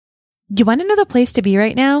You want to know the place to be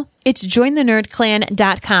right now? It's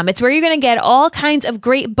jointhenerdclan.com. It's where you're going to get all kinds of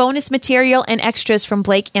great bonus material and extras from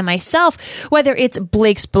Blake and myself, whether it's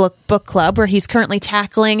Blake's book club, where he's currently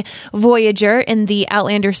tackling Voyager in the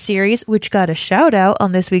Outlander series, which got a shout out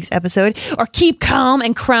on this week's episode, or Keep Calm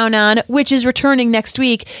and Crown On, which is returning next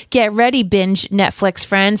week. Get ready, binge Netflix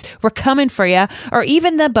friends. We're coming for you. Or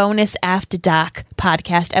even the bonus After Doc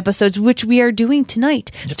podcast episodes, which we are doing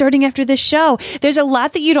tonight, starting after this show. There's a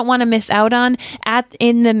lot that you don't want to miss out on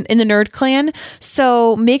in the Nerd Clan.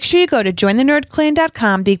 So make sure you go to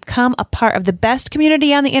jointhenerdclan.com, become a part of the best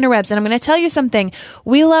community on the interwebs. And I'm going to tell you something.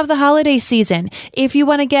 We love the holiday season. If you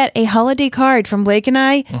want to get a holiday card from Blake and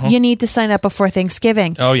I, you need to sign up before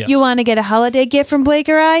Thanksgiving. Oh, yes. You want to get a holiday gift from Blake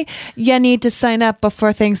or I, you need to sign up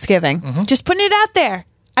before Thanksgiving. Just putting it out there.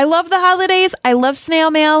 I love the holidays. I love snail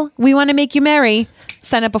mail. We want to make you merry.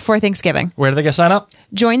 Sign up before Thanksgiving. Where do they get sign up?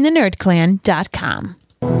 jointhenerdclan.com.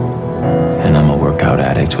 And I'm a workout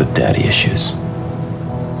addict with daddy issues.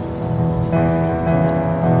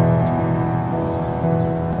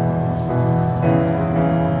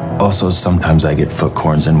 Also, sometimes I get foot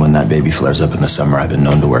corns, and when that baby flares up in the summer, I've been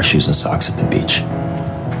known to wear shoes and socks at the beach.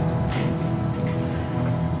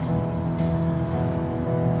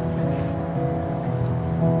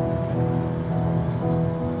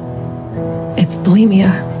 It's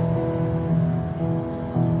bulimia.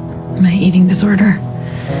 My eating disorder.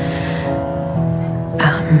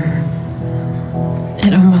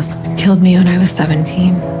 It almost killed me when I was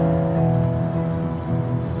 17.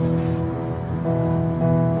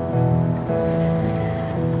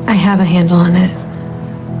 I have a handle on it.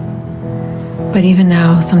 But even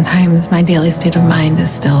now, sometimes my daily state of mind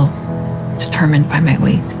is still determined by my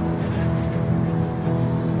weight.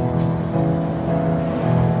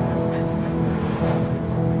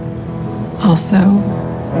 Also,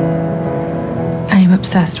 I am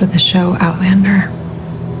obsessed with the show Outlander.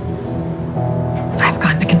 I've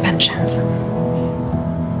gone to conventions.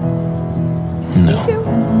 No.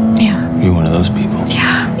 Yeah. You're one of those people.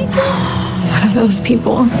 Yeah. One of those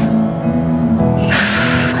people.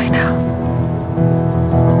 I know.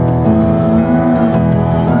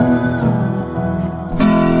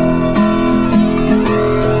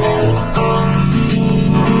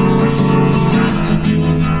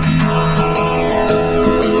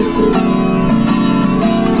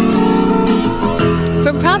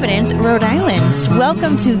 Providence, Rhode Island.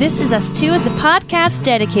 Welcome to This Is Us 2. It's a podcast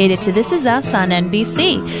dedicated to This Is Us on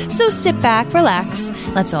NBC. So sit back, relax.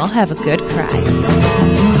 Let's all have a good cry.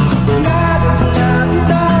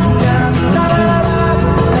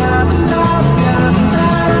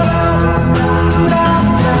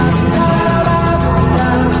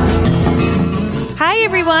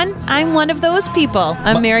 Everyone, I'm one of those people.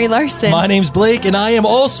 I'm Mary Larson. My name's Blake, and I am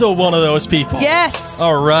also one of those people. Yes.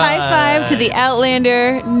 All right. High five to the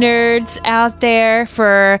Outlander nerds out there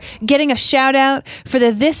for getting a shout out for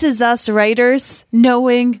the This Is Us writers,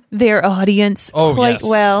 knowing their audience quite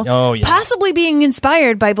well. Oh, yes. Possibly being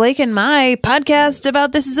inspired by Blake and my podcast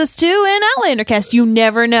about This Is Us 2 and Outlander Cast. You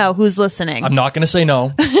never know who's listening. I'm not going to say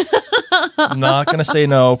no. I'm not going to say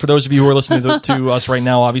no. For those of you who are listening to us right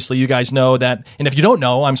now, obviously you guys know that. And if you don't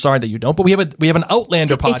know, I'm sorry that you don't. But we have an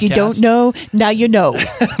Outlander podcast. If you don't know, now you know,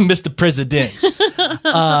 Mr. President.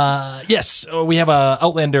 Yes, we have a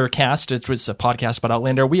Outlander cast. It's a podcast about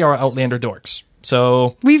Outlander. We are Outlander dorks.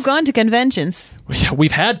 So we've gone to conventions.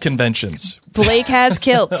 We've had conventions. Blake has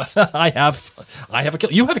kilts. I have a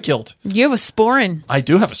kilt. You have a kilt. You have a sporran. I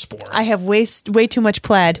do have a sporran. I have way too much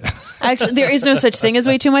plaid. Actually, there is no such thing as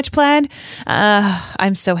way too much plaid.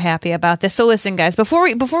 I'm so happy about this. So listen, guys, before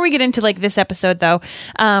we get into like this episode, though,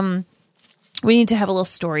 we need to have a little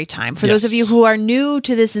story time. For those of you who are new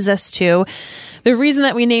to This Is Us 2, the reason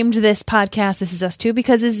that we named this podcast This Is Us 2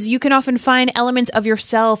 because you can often find elements of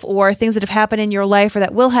yourself or things that have happened in your life or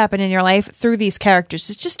that will happen in your life through these characters.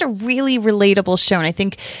 It's just a really relatable show, and I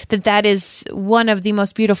think that is one of the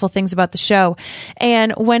most beautiful things about the show.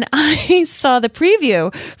 And when I saw the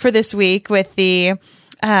preview for this week with the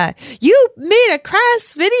you made a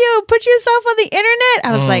crass video, put yourself on the internet,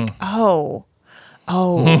 I was like, oh,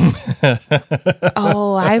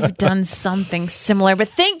 I've done something similar. But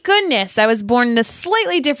thank goodness I was born in a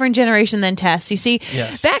slightly different generation than Tess. You see,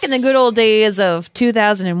 back in the good old days of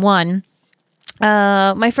 2001,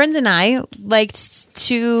 my friends and I liked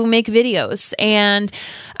to make videos, and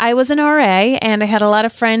I was an RA, and I had a lot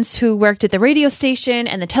of friends who worked at the radio station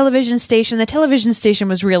and the television station. The television station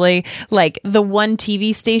was really like the one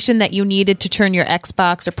TV station that you needed to turn your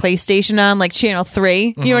Xbox or PlayStation on, like Channel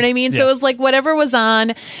 3. You know what I mean? So it was like whatever was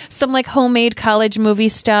on, some like homemade college movie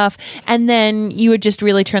stuff, and then you would just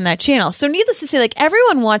really turn that channel. So needless to say, like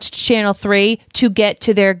everyone watched Channel 3 to get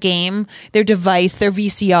to their game, their device, their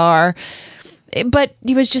VCR. But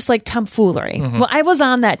it was just like tomfoolery. Well, I was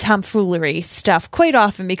on that tomfoolery stuff quite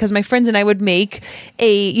often because my friends and I would make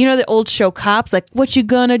the old show Cops, like, what you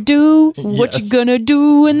gonna do? What you gonna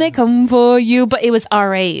do when they come for you? But it was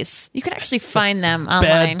RAs. You could actually find them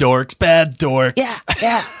online. Bad dorks.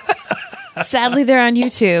 Yeah. Sadly, they're on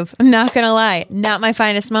YouTube. I'm not going to lie. Not my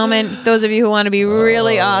finest moment. Those of you who want to be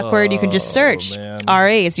really awkward, you can just search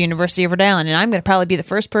RAs, University of Rhode Island, and I'm going to probably be the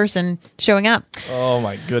first person showing up. Oh,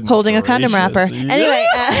 my goodness. Holding a condom wrapper. Yeah. Anyway,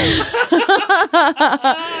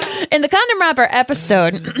 in the condom wrapper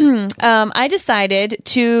episode, I decided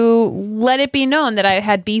to let it be known that I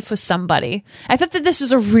had beef with somebody. I thought that this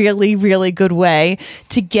was a really, really good way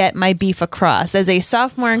to get my beef across. As a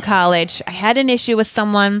sophomore in college, I had an issue with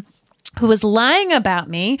someone who was lying about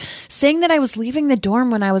me, saying that I was leaving the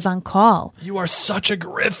dorm when I was on call. You are such a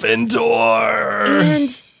Gryffindor.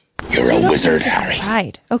 And You're a wizard, Harry.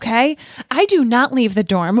 pride, okay? I do not leave the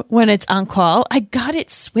dorm when it's on call. I got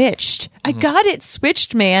it switched.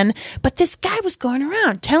 Man. But this guy was going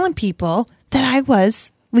around telling people that I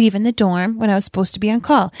was leaving the dorm when I was supposed to be on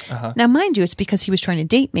call. Now, mind you, it's because he was trying to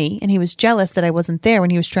date me and he was jealous that I wasn't there when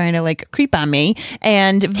he was trying to like creep on me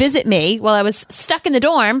and visit me while I was stuck in the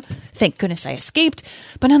dorm. Thank goodness I escaped.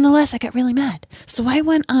 But nonetheless, I got really mad. So I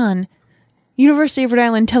went on University of Rhode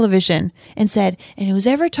Island television and said, and who's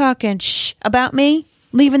ever talking about me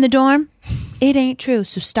leaving the dorm, it ain't true.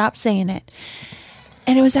 So stop saying it.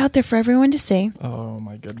 And it was out there for everyone to see. Oh,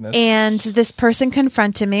 my goodness. And this person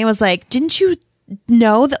confronted me and was like, didn't you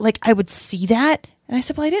know that like I would see that? And I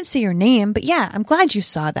said, well, I didn't see your name, but yeah, I'm glad you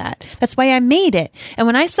saw that. That's why I made it. And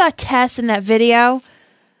when I saw Tess in that video,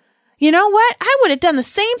 you know what? I would have done the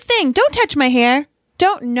same thing. Don't touch my hair.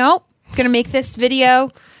 Nope. Gonna make this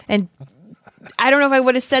video. And I don't know if I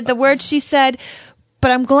would have said the words she said,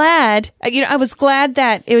 but I'm glad. I was glad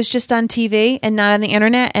that it was just on TV and not on the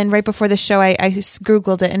internet. And right before the show, I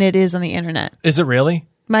Googled it and it is on the internet. Is it really?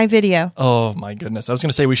 My video. Oh, my goodness. I was going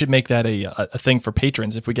to say we should make that a thing for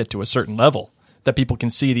patrons if we get to a certain level, that people can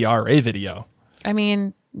see the RA video. I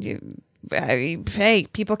mean, hey,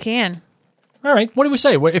 people can. All right. What do we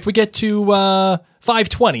say? If we get to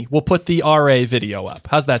 520, we'll put the RA video up.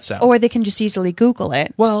 How's that sound? Or they can just easily Google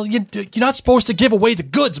it. Well, you're not supposed to give away the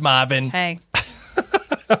goods, Marvin. Hey.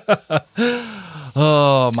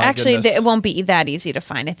 Oh, my Actually, goodness. it won't be that easy to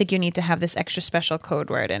find. I think you need to have this extra special code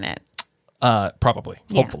word in it. Probably.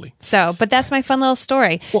 Yeah. Hopefully. So, but that's my fun little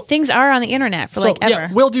story. Things are on the internet for like ever. Yeah,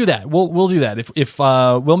 we'll do that. We'll do that. If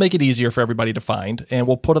we'll make it easier for everybody to find, and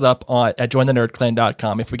we'll put it up at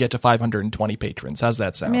jointhenerdclan.com if we get to 520 patrons. How's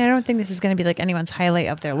that I sound? mean, I don't think this is going to be like anyone's highlight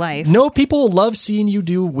of their life. No, people love seeing you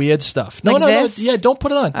do weird stuff. No, Like no, this? no. Yeah, don't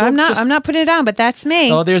put it on. I'm not putting it on, but that's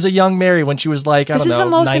me. Oh, there's a young Mary when she was like, I this don't know, is the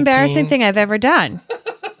most 19. embarrassing thing I've ever done.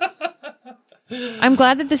 I'm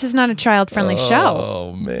glad that this is not a child-friendly show.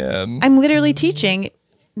 Oh, man. I'm literally teaching.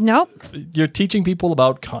 Nope. You're teaching people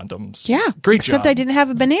about condoms. Yeah. Great Except job. I didn't have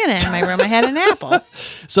a banana in my room. I had an apple.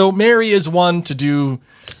 So Mary is one to do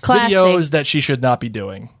Classy. videos that she should not be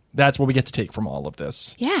doing. That's what we get to take from all of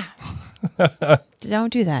this. Yeah.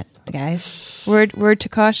 Don't do that, guys. Word to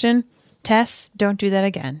caution. Tess, don't do that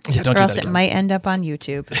again. Yeah, don't or do else that it again. might end up on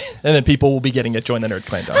YouTube. And then people will be getting at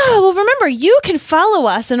jointhenerdclan.com. Oh, well, remember, you can follow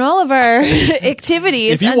us in all of our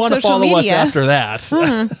activities If you on want to social follow us media after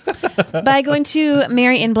that, by going to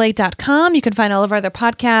maryandblake.com. You can find all of our other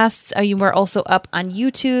podcasts. You are also up on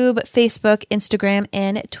YouTube, Facebook, Instagram,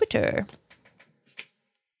 and Twitter.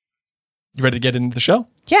 you ready to get into the show?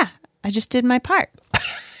 Yeah, I just did my part.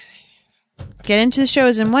 Get into the show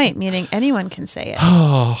is in white, meaning anyone can say it.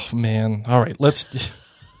 Oh, man. All right, let's...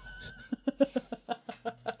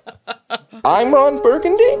 I'm Ron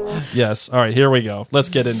Burgundy. Yes. All right, here we go. Let's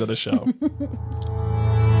get into the show. Put it in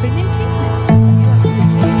pink next time.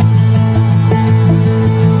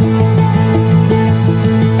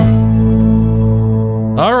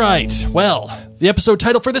 All right. Well, the episode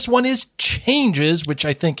title for this one is Changes, which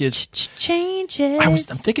I think is... Changes. I'm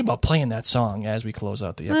thinking about playing that song as we close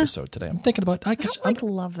out the episode today. I'm thinking about... I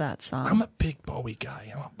love that song. I'm a big Bowie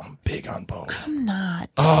guy. I'm big on Bowie. I'm not.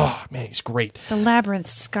 Oh, man, he's great. The Labyrinth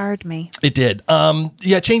scarred me. It did.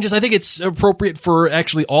 Yeah, Changes. I think it's appropriate for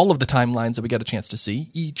actually all of the timelines that we got a chance to see.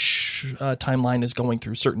 Each timeline is going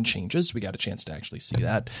through certain changes. We got a chance to actually see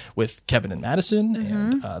that with Kevin and Madison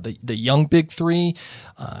and the young big three,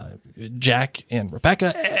 Jack and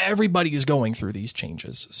Rebecca. Everybody is going through these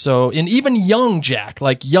changes. So, and even young Jack,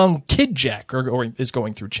 like young kid Jack, is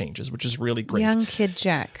going through changes, which is really great. Young kid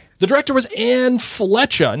Jack. The director was Anne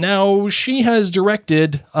Fletcher. Now, she has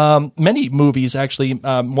directed many movies, actually.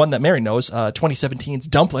 One that Mary knows, 2017's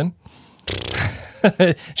Dumpling.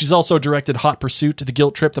 She's also directed Hot Pursuit, The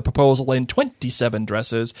Guilt Trip, The Proposal, and 27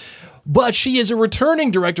 Dresses. But she is a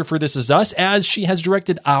returning director for This Is Us, as she has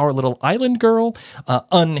directed Our Little Island Girl,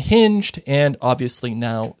 Unhinged, and obviously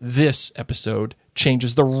now this episode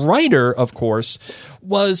changes. The writer, of course,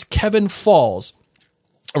 was Kevin Falls,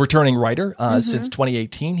 a returning writer since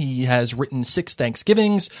 2018. He has written 6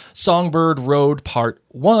 Thanksgivings, Songbird Road Part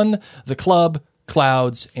 1, The Club,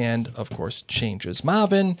 Clouds, and, of course, Changes.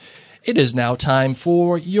 Marvin, it is now time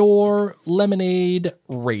for your lemonade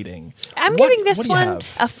rating. I'm giving this what do you one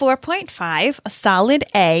have? a 4.5, a solid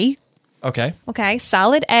A. Okay. Okay,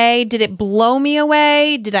 solid A. Did it blow me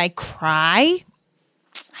away? Did I cry?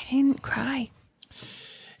 I didn't cry.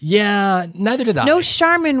 Yeah, neither did I. No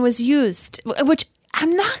Charmin was used, which I'm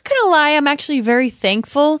not going to lie, I'm actually very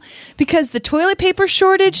thankful because the toilet paper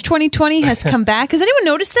shortage 2020 has come back. Has anyone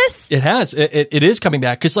noticed this? It has. It is coming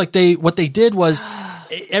back because what they did was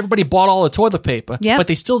everybody bought all the toilet paper, Yep. but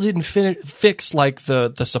they still didn't fix like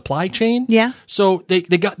the supply chain. Yeah. So they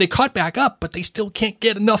caught back up, but they still can't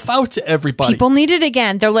get enough out to everybody. People need it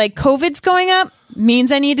again. They're like, COVID's going up,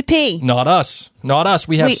 means I need to pee. Not us. Not us.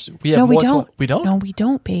 We have no, more we don't. we don't? No, we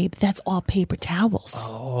don't, babe. That's all paper towels.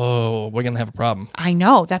 Oh, we're going to have a problem. I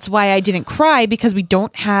know. That's why I didn't cry because we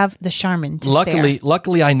don't have the Charmin to spare.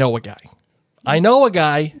 Luckily I know a guy. I know a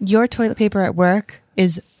guy. Your toilet paper at work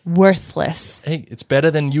is worthless. Hey, it's better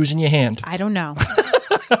than using your hand. I don't know.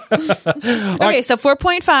 Okay, so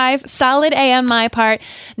 4.5, solid A on my part.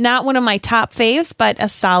 Not one of my top faves, but a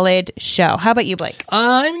solid show. How about you, Blake?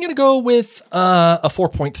 I'm going to go with a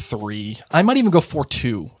 4.3. I might even go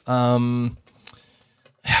 4.2.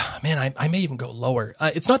 Man, I may even go lower.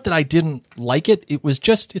 It's not that I didn't like it. It was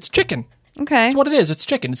just, it's chicken. Okay. That's what it is. It's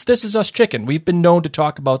chicken. It's This Is Us chicken. We've been known to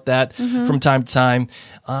talk about that from time to time.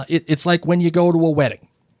 It's like when you go to a wedding,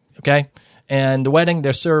 okay? And the wedding,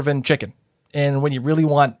 they're serving chicken. And when you really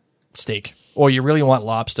want steak or you really want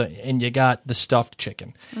lobster and you got the stuffed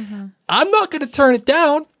chicken, I'm not going to turn it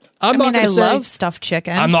down. I love stuffed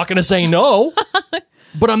chicken. I'm not going to say no,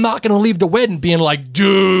 but I'm not going to leave the wedding being like,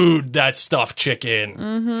 dude, that's stuffed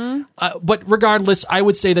chicken. But regardless, I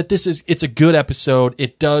would say that it's a good episode.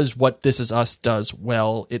 It does what This Is Us does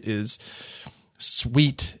well. It is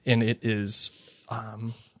sweet and it's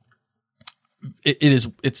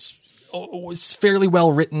fairly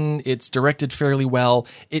well written. It's directed fairly well.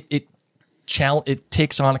 It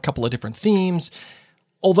takes on a couple of different themes,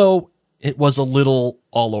 although it was a little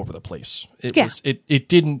all over the place. It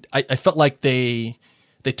didn't. I felt like they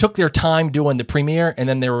took their time doing the premiere, and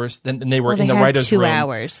then they were in the writers' room. 2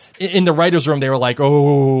 hours. In the writers' room, they were like,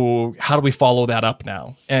 "Oh, how do we follow that up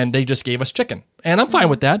now?" And they just gave us chicken, and I'm fine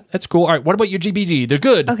with that. That's cool. All right, what about your GBG? The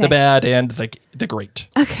good, Okay. the bad, and the great.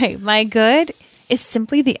 Okay, my good is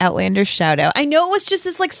simply the Outlander shout out. I know it was just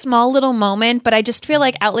this like small little moment, but I just feel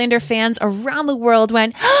like Outlander fans around the world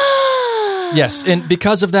went, Yes, and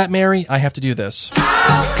because of that, Mary, I have to do this.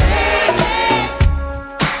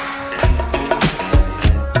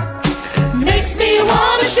 makes me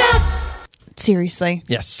want to shout. Seriously.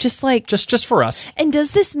 Yes, Just for us. And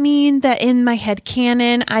does this mean that in my head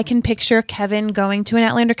canon, I can picture Kevin going to an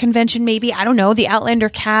Outlander convention? Maybe, I don't know, the Outlander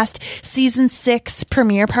cast season 6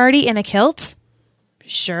 premiere party in a kilt?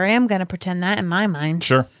 Sure am going to pretend that in my mind.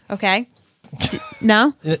 Sure. Okay.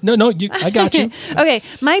 No? No, I got you. Okay.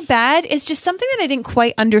 My bad is just something that I didn't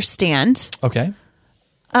quite understand. Okay,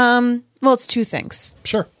 Well, it's 2 things.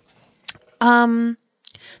 sure.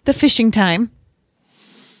 The fishing time.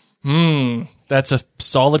 That's a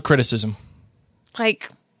solid criticism. Like,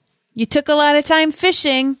 you took a lot of time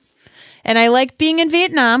fishing, and I like being in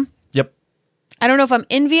Vietnam. Yep. I don't know if I'm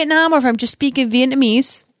in Vietnam or if I'm just speaking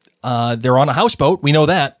Vietnamese. They're on a houseboat. We know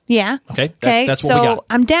that. Yeah. Okay, that's so what we got.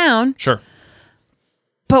 I'm down. Sure.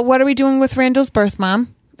 But what are we doing with Randall's birth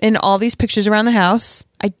mom in all these pictures around the house?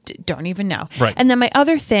 I don't even know. Right. And then my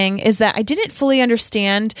other thing is that I didn't fully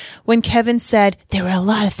understand when Kevin said there were a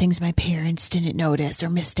lot of things my parents didn't notice or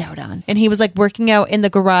missed out on. And he was like working out in the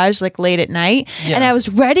garage like late at night. Yeah. And I was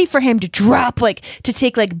ready for him to to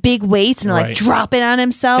take like big weights and like Right. drop it on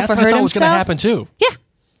himself That's or what I hurt thought was himself. going to happen too. Yeah.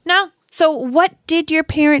 No. So what did your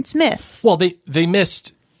parents miss? Well, they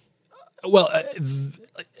missed. Well,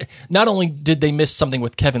 not only did they miss something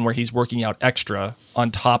with Kevin where he's working out extra on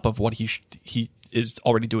top of what he is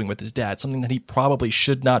already doing with his dad, something that he probably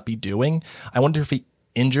should not be doing. I wonder if he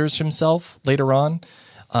injures himself later on.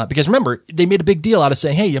 Because remember, they made a big deal out of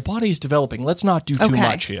saying, hey, your body's developing. Let's not do too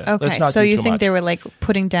much here. Okay, Let's not so do you too think much. they were like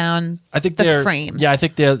putting down the frame. Yeah, I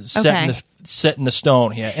think they're set in the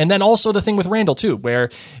stone here. And then also the thing with Randall, too, where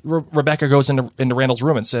Rebecca goes into Randall's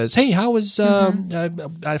room and says, hey, how was,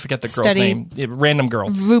 I forget the girl's name, random girl.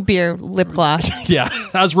 Root beer lip gloss. Yeah,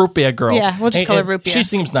 how's root beer girl? Yeah, we'll just call her root beer. She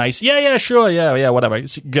seems nice. Yeah, sure, yeah, whatever.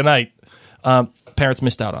 Good night. Parents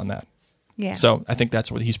missed out on that. Yeah. So I think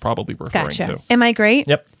that's what he's probably referring to. Am I great?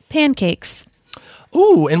 Yep. Pancakes.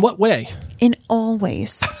 Ooh, in what way? In all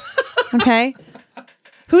ways. Okay.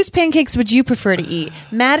 Whose pancakes would you prefer to eat?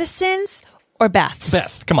 Madison's or Beth's?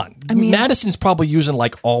 Beth, come on. Madison's probably using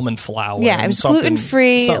like almond flour. Yeah, it was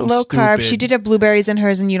gluten-free, low carb. Stupid. She did have blueberries in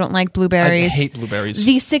hers, and you don't like blueberries. I hate blueberries.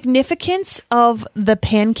 The significance of the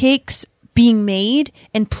pancakes being made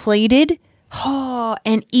and plated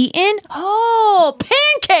and eaten.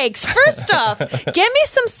 Pancakes. First off, give me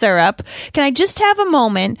some syrup. Can I just have a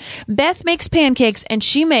moment? Beth makes pancakes and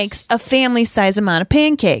she makes a family size amount of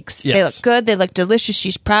pancakes. Yes. They look good. They look delicious.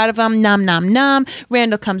 She's proud of them. Nom, nom, nom.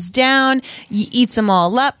 Randall comes down. Eats them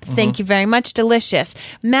all up. Thank you very much. Delicious.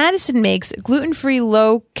 Madison makes gluten-free,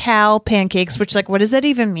 low-cal pancakes, which, like, what does that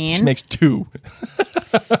even mean? She makes 2.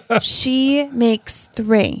 She makes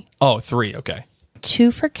 3. Oh, 3. Okay.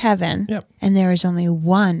 2 for Kevin. Yep. And there is only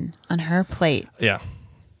 1 on her plate. Yeah.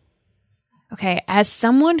 Okay, as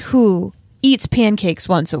someone who eats pancakes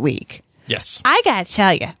once a week, Yes. I gotta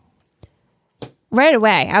tell you, right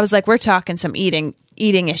away, I was like, we're talking some eating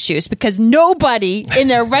issues because nobody in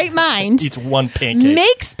their right mind Eats 1 pancake.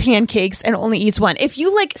 makes pancakes and only eats 1. If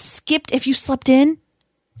you if you slept in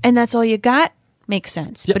and that's all you got, makes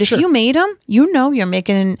sense. Yeah, but if sure. you made them, you're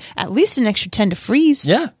making at least an extra 10 to freeze.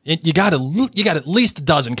 Yeah. You got at least a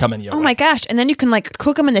dozen coming your way. Oh my gosh. And then you can like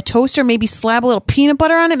cook them in the toaster, maybe slab a little peanut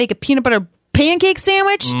butter on it, make a peanut butter pancake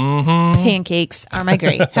sandwich. Mm-hmm. Pancakes are my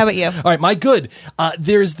great. How about you? All right, my good.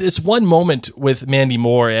 There's this one moment with Mandy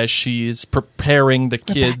Moore as she's preparing the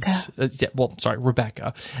kids.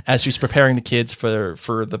 Rebecca, as she's preparing the kids for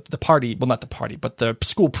the party. Well, not the party, but the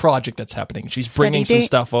school project that's happening. She's bringing some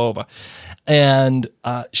stuff over, and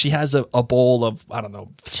she has a bowl of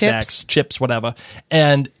snacks, chips, whatever,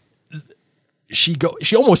 and she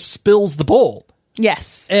almost spills the bowl.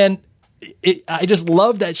 Yes. And I just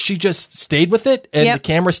love that she just stayed with it and the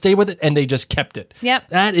camera stayed with it and they just kept it. Yep.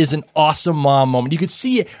 That is an awesome mom moment. You could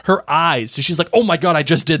see her eyes. So she's like, oh my God, I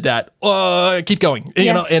just did that. Keep going.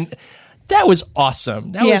 You know, and that was awesome.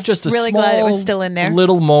 That was just a really small, glad it was still in there.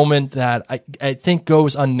 Little moment that I think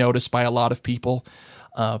goes unnoticed by a lot of people.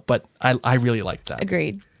 But I really liked that.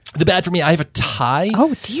 Agreed. The bad for me, I have a tie.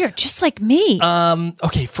 Oh dear, just like me.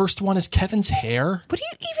 Okay, first one is Kevin's hair. What do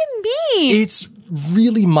you even mean? It's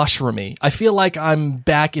really mushroomy. I feel like I'm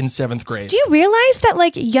back in 7th grade. Do you realize that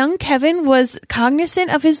like young Kevin was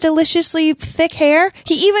cognizant of his deliciously thick hair?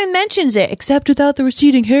 He even mentions it, except without the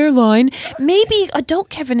receding hairline. Maybe adult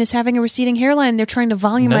Kevin is having a receding hairline and they're trying to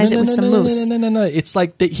volumize it with some mousse. No. It's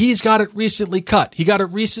like he's got it recently cut. He got it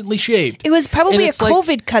recently shaved. It was probably a COVID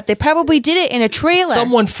like, cut. They probably did it in a trailer.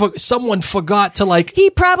 Someone forgot to He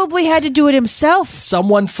probably had to do it himself.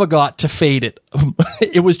 Someone forgot to fade it.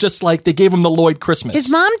 It was just like they gave him the Lloyd Christmas. His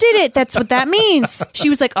mom did it. That's what that means. She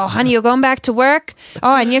was like, oh, honey, you're going back to work?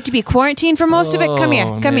 Oh, and you have to be quarantined for most of it? Come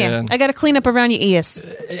here. I got to clean up around your ears.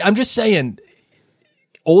 I'm just saying,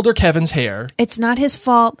 older Kevin's hair. It's not his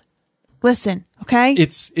fault. Listen, okay?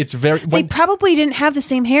 It's very... They probably didn't have the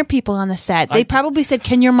same hair people on the set. They probably said,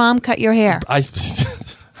 can your mom cut your hair?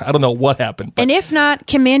 I don't know what happened. But and if not,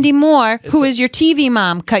 can Mandy Moore, who is your TV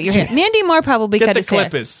mom, cut your hair? Mandy Moore probably cut his hair.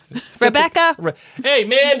 Get the clippers. Rebecca? Hey,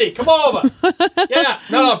 Mandy, come over. Yeah,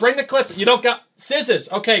 no, bring the clip. You don't got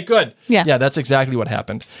scissors. Okay, good. Yeah, that's exactly what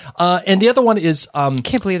happened. And the other one is...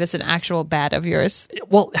 can't believe that's an actual bad of yours.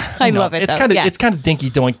 Well, I love it, It's kind of dinky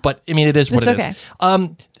doink, but I mean, it is what it is.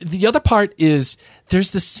 The other part is there's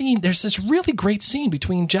this really great scene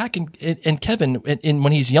between Jack and Kevin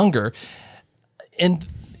when he's younger. And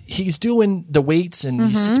he's doing the weights and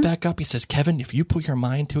he sits back up. He says, Kevin, if you put your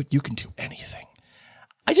mind to it, you can do anything.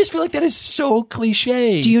 I just feel like that is so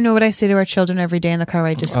cliche. Do you know what I say to our children every day in the car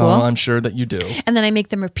ride to school? Oh, I'm sure that you do. And then I make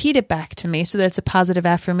them repeat it back to me so that it's a positive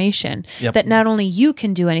affirmation. That not only you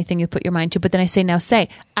can do anything you put your mind to, but then I say, now say,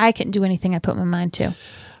 I can do anything I put my mind to.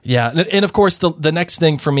 Yeah. And of course, the next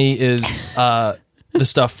thing for me is the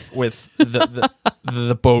stuff with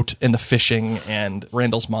the boat and the fishing and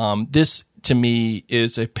Randall's mom. This, to me,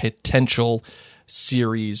 is a potential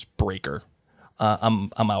series breaker.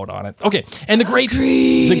 I'm out on it. Okay, and the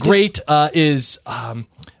great is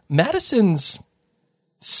Madison's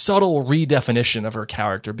subtle redefinition of her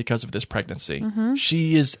character because of this pregnancy.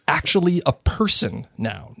 She is actually a person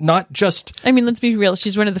now, not just. I mean, let's be real.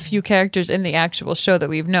 She's one of the few characters in the actual show that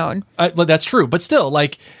we've known. Well, that's true, but still,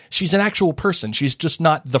 like, she's an actual person. She's just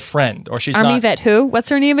not the friend, or she's Army not vet who? What's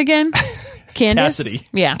her name again? Candace? Cassidy.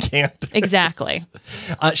 Yeah, Candace. exactly.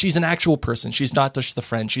 She's an actual person. She's not just the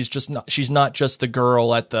friend. She's not just the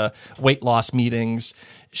girl at the weight loss meetings.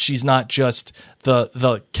 She's not just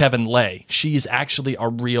the Kevin Lay. She's actually a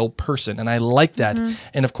real person, and I like that.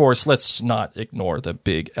 And of course, let's not ignore the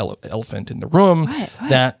big elephant in the room,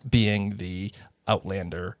 that being the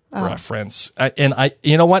Outlander reference.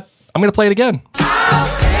 You know what? I'm going to play it again.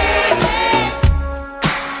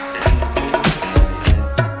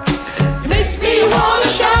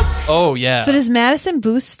 Oh yeah. So does Madison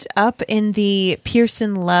boost up in the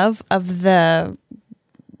Pearson love of the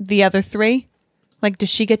other three? Like, does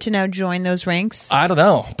she get to now join those ranks? I don't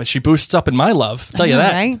know, but she boosts up in my love. I'll tell you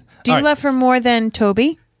that. Right? Do you love her more than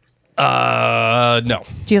Toby? No.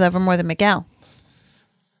 Do you love her more than Miguel?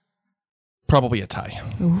 Probably a tie.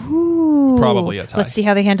 Ooh. Probably a tie. Let's see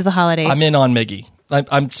how they handle the holidays. I'm in on Miggy.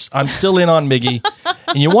 I'm still in on Miggy.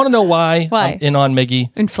 And you want to know why? Why? I'm in on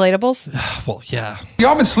Miggy? Inflatables? Well, yeah.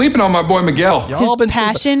 Y'all been sleeping on my boy Miguel. Y'all His been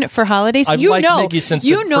passion for holidays. I've You liked know, Miggy since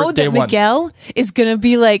you the know first day that one. Miguel is going to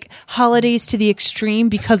be like holidays to the extreme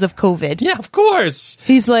because of COVID. Yeah, of course.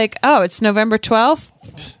 He's like, oh, it's November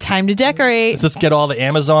 12th. Time to decorate. Let's get all the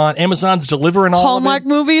Amazon's delivering all Hallmark of it.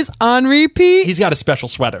 movies on repeat. He's got a special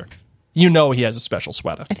sweater. You know he has a special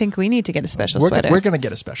sweater. I think we need to get a special We're sweater. going to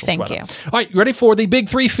get a special Thank sweater. you. All right, you ready for the Big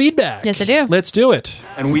Three feedback? Yes, I do. Let's do it.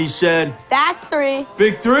 And we said, That's 3.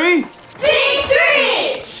 Big Three? Big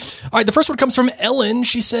 3! All right, the first one comes from Ellen.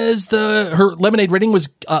 She says her Lemonade rating was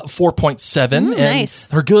 4.7. And nice.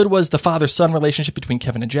 her good was the father-son relationship between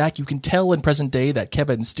Kevin and Jack. You can tell in present day that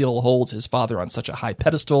Kevin still holds his father on such a high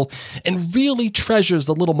pedestal and really treasures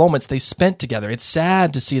the little moments they spent together. It's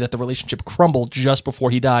sad to see that the relationship crumbled just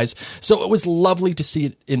before he dies. So it was lovely to see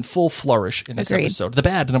it in full flourish in this Agreed. episode. The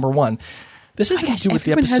bad, number one. This isn't to do with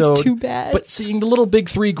the everyone has episode, two bads. but seeing the little Big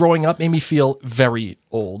Three growing up made me feel very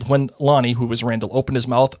old. When Lonnie, who was Randall, opened his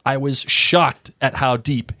mouth, I was shocked at how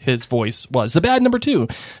deep his voice was. The bad, number two,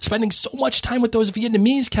 spending so much time with those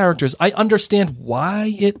Vietnamese characters. I understand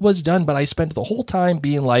why it was done, but I spent the whole time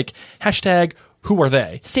being like, hashtag, who are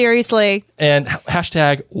they? Seriously, And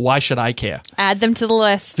hashtag, why should I care? add them to the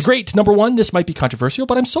list. Great. Number one, this might be controversial,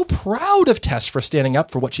 but I'm so proud of Tess for standing up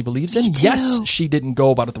for what she believes in. Yes, she didn't go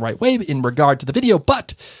about it the right way in regard to the video,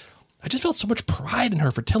 but I just felt so much pride in her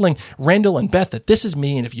for telling Randall and Beth that this is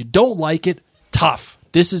me, and if you don't like it, tough.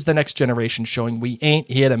 This is the next generation showing we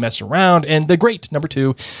ain't here to mess around. And the great, number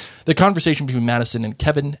two, the conversation between Madison and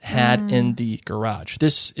Kevin had in the garage.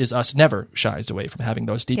 This is us never shies away from having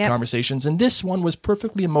those deep conversations, and this one was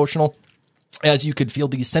perfectly emotional, as you could feel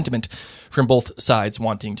the sentiment from both sides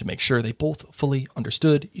wanting to make sure they both fully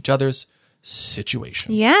understood each other's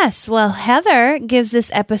situation. Yes. Well, Heather gives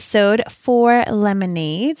this episode 4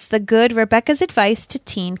 lemonades. The good, Rebecca's advice to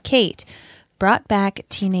teen Kate. Brought back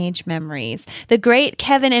teenage memories. The great,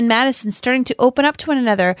 Kevin and Madison starting to open up to one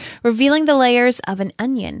another, revealing the layers of an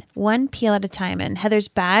onion, one peel at a time. And Heather's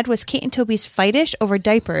bad was Kate and Toby's fightish over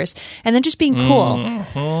diapers and then just being cool.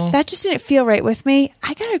 That just didn't feel right with me.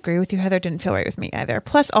 I gotta agree with you, Heather didn't feel right with me either.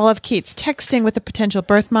 Plus all of Kate's texting with the potential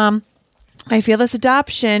birth mom. I feel this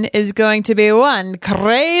adoption is going to be one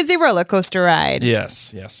crazy roller coaster ride.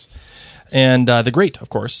 Yes, yes. And the great, of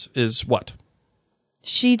course, is what?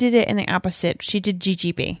 She did it in the opposite. She did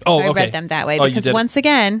GGB. Oh, so I okay. read them that way Oh, you because did it. once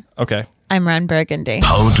again, Okay. I'm Ron Burgundy.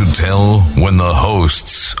 How to tell when the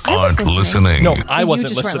hosts aren't listening. No, I You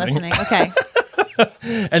wasn't just listening. weren't listening.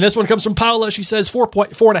 Okay. And this one comes from Paula. She says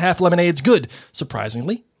 4.5 lemonades. Good.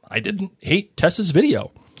 Surprisingly, I didn't hate Tessa's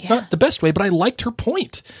video. Not the best way, but I liked her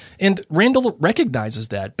point. And Randall recognizes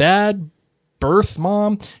that. Bad birth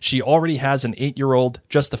mom. She already has an 8-year-old.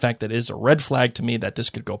 Just the fact that it is a red flag to me that this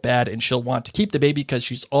could go bad, and she'll want to keep the baby because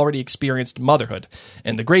she's already experienced motherhood.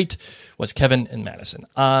 And the great was Kevin and Madison.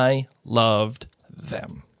 I loved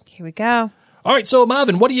them. Here we go. All right, so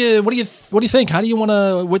Marvin, what do you think? How do you want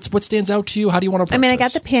to? What stands out to you? How do you want to? I mean, I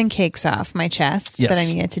got the pancakes off my chest Yes. that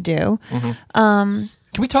I needed to do. Can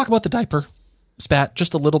we talk about the diaper spat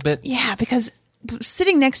just a little bit? Yeah, because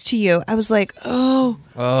sitting next to you, I was like, oh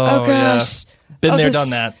gosh. Been there, this- done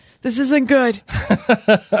that. This isn't good.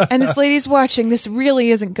 And this lady's watching. This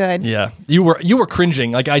really isn't good. Yeah, you were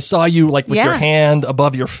cringing. Like I saw you like with your Yeah. hand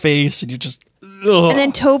above your face, and you just. Ugh. And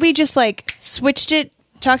then Toby just like switched it,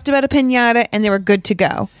 talked about a pinata, and they were good to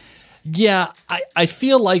go. Yeah, I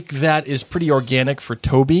feel like that is pretty organic for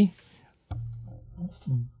Toby.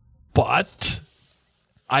 But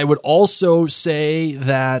I would also say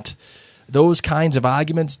that those kinds of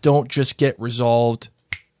arguments don't just get resolved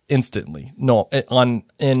instantly. No,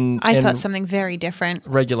 I thought something very different.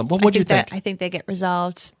 Regular. What would you think? I think they get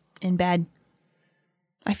resolved in bed.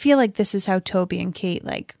 I feel like this is how Toby and Kate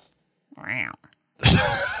like.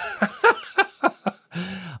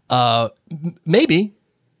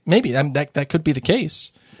 Maybe that could be the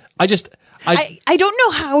case. I don't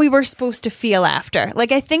know how we were supposed to feel after.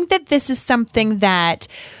 Like, I think that this is something that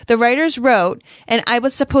the writers wrote, and I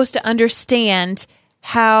was supposed to understand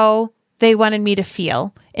how they wanted me to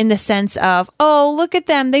feel, in the sense of, oh, look at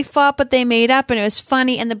them. They fought, but they made up, and it was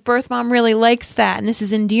funny, and the birth mom really likes that, and this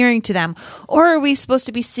is endearing to them. Or are we supposed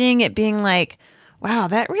to be seeing it being like, wow,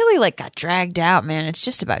 that really like got dragged out, man. It's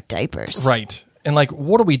just about diapers. Right. And like,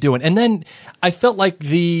 what are we doing? And then I felt like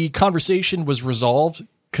the conversation was resolved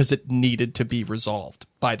because it needed to be resolved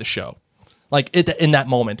by the show. Like in that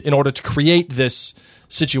moment, in order to create this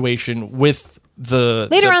situation with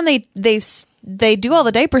Later on, they do all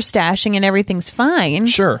the diaper stashing and everything's fine.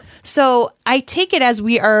 Sure. So I take it as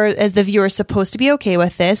we are, as the viewer, supposed to be okay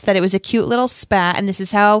with this, that it was a cute little spat, and this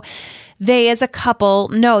is how they as a couple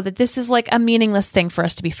know that this is like a meaningless thing for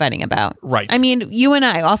us to be fighting about. Right. I mean, you and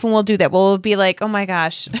I often will do that. We'll be like, oh my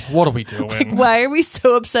gosh. What are we doing? Like, why are we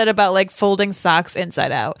so upset about like folding socks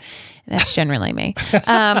inside out? That's generally me.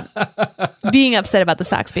 Being upset about the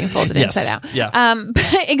socks being folded inside out. Yeah.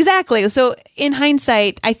 Exactly. So in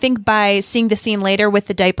hindsight, I think by seeing the scene later with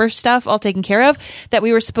the diaper stuff all taken care of, that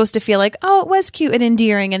we were supposed to feel like, oh, it was cute and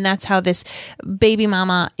endearing, and that's how this baby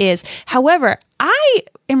mama is. However, I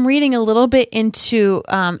am reading a little bit into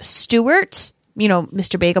Stuart,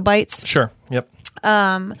 Mr. Bagel Bites. Sure. Yep.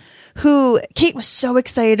 Who Kate was so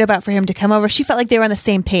excited about for him to come over. She felt like they were on the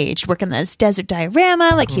same page, working this desert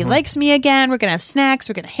diorama, like he likes me again. We're going to have snacks.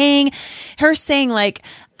 We're going to hang. Her saying like,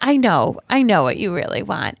 I know what you really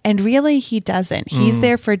want. And really he doesn't. He's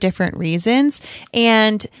there for different reasons.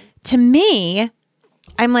 And to me,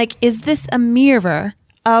 I'm like, is this a mirror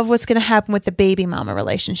of what's going to happen with the baby mama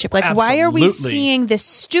relationship? Like, Absolutely. why are we seeing this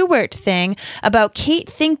Stuart thing about Kate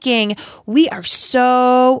thinking we are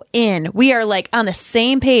so in? We are like on the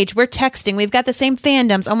same page. We're texting. We've got the same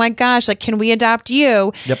fandoms. Oh my gosh, like, can we adopt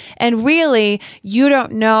you? Yep. And really, you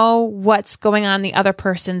don't know what's going on in the other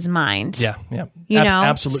person's mind. Yeah. Yeah. You know?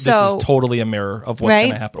 Absolutely. So, this is totally a mirror of what's right?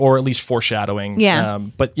 going to happen, or at least foreshadowing. Yeah.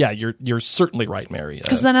 But yeah, you're certainly right, Mary.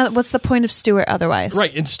 Because then what's the point of Stuart otherwise?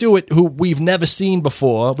 Right. And Stuart, who we've never seen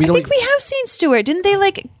before. I think we have seen Stuart. Didn't they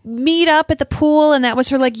like meet up at the pool, and that was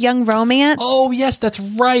her like young romance? Oh, yes, that's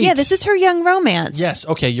right. Yeah, this is her young romance. Yes.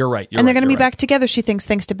 Okay, you're right. And they're going to be back together, she thinks,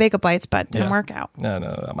 thanks to Bagel Bites, but didn't work out. No,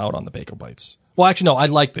 I'm out on the Bagel Bites. Well, actually, no, I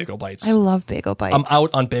like Bagel Bites. I love Bagel Bites. I'm out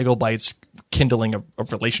on Bagel Bites kindling a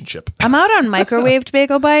relationship. I'm out on microwaved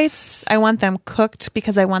Bagel Bites. I want them cooked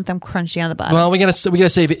because I want them crunchy on the bottom. Well, we gotta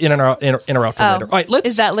save it in or out for later. All right,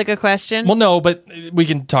 Is that like a question? Well, no, but we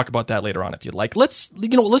can talk about that later on if you'd like. Let's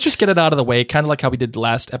just get it out of the way, kind of like how we did the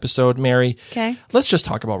last episode, Mary. Okay. Let's just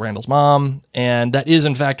talk about Randall's mom, and that is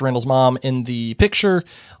in fact Randall's mom in the picture.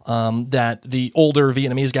 That the older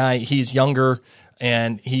Vietnamese guy, he's younger.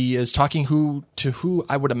 And he is talking to who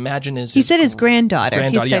I would imagine is he said his granddaughter.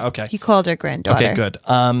 Granddaughter, he said, yeah, okay. He called her granddaughter. Okay, good.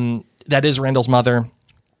 That is Randall's mother.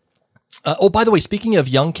 By the way, speaking of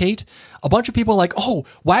young Kate, a bunch of people are like, oh,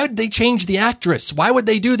 why would they change the actress? Why would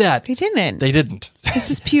they do that? They didn't. They didn't.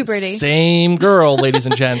 This is puberty. Same girl, ladies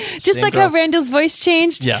and gents. Just Same like girl. how Randall's voice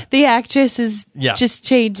changed, the actress is just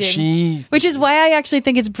changing. Which is why I actually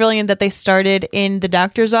think it's brilliant that they started in the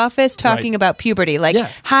doctor's office talking about puberty. Like,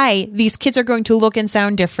 hi, these kids are going to look and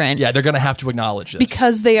sound different. Yeah, they're going to have to acknowledge this.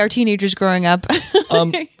 Because they are teenagers growing up.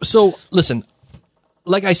 So, listen.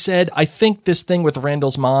 Like I said, I think this thing with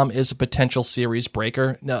Randall's mom is a potential series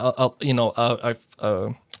breaker. A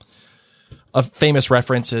famous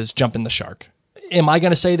reference is jumping the shark. Am I going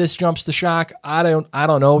to say this jumps the shark? I don't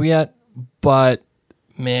know yet, but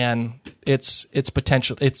man, it's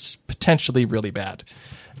potentially really bad.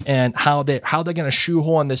 And how they're going to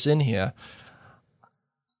shoehorn this in here,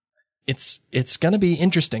 it's going to be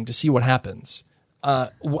interesting to see what happens.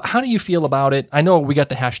 How do you feel about it? I know we got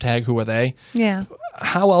the hashtag who are they? Yeah.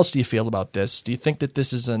 How else do you feel about this? Do you think that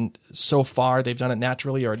this isn't so far they've done it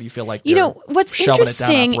naturally, or do you feel like what's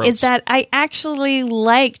interesting is that I actually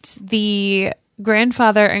liked the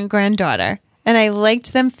grandfather and granddaughter, and I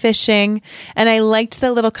liked them fishing, and I liked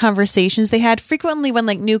the little conversations they had frequently when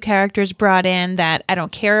like new characters brought in that I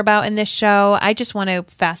don't care about in this show. I just want to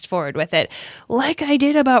fast forward with it, like I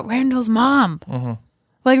did about Randall's mom. Mm-hmm.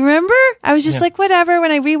 Like, remember? I was just like, whatever.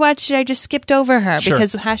 When I rewatched it, I just skipped over her Sure.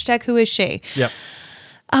 because hashtag who is she? Yep.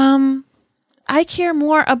 I care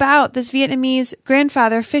more about this Vietnamese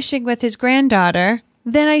grandfather fishing with his granddaughter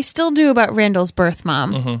than I still do about Randall's birth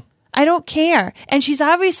mom. Mm-hmm. I don't care. And she's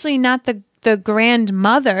obviously not the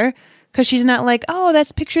grandmother because she's not like, oh,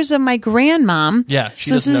 that's pictures of my grandmom. Yeah, she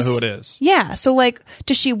So doesn't know this who is- it is. Yeah. So, like,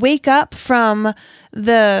 does she wake up from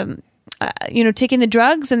the, taking the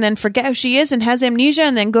drugs and then forget who she is and has amnesia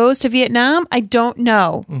and then goes to Vietnam? I don't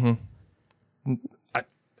know. Mm-hmm.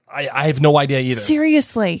 I have no idea either.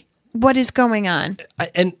 Seriously, what is going on?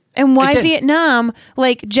 And why again, Vietnam?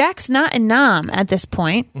 Like, Jack's not in Nam at this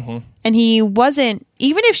point. Mm-hmm. And he wasn't,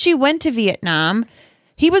 even if she went to Vietnam,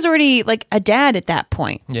 he was already like a dad at that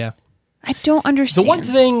point. Yeah. I don't understand. The one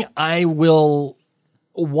thing I will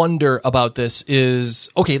wonder about this is,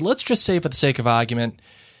 okay, let's just say for the sake of argument,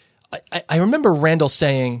 I remember Randall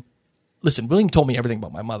saying, listen, William told me everything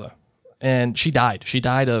about my mother and she died. She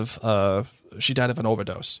died of an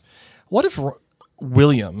overdose. What if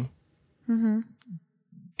William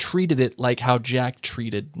treated it like how Jack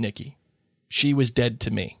treated Nikki? She was dead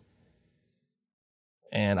to me.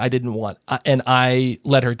 And I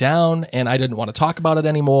let her down and I didn't want to talk about it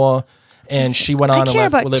anymore. And she went on I care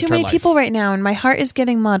and about lived too her many life. people right now, and my heart is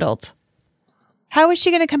getting muddled. How is she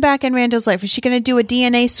going to come back in Randall's life? Is she going to do a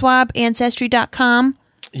DNA swab, Ancestry.com,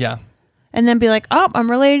 Yeah. and then be like, oh, I'm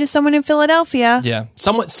related to someone in Philadelphia? Yeah.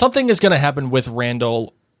 Something is going to happen with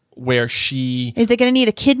Randall where she, Is they going to need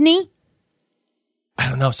a kidney? I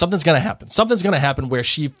don't know, something's going to happen. Something's going to happen where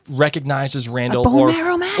she recognizes Randall bone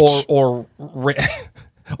marrow match?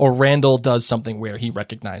 or Randall does something where he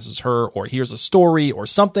recognizes her or hears a story or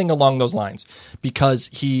something along those lines because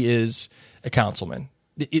he is a councilman.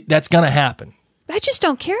 That's going to happen. I just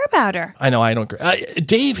don't care about her. I know, I don't agree.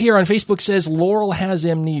 Dave here on Facebook says Laurel has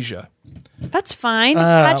amnesia. That's fine.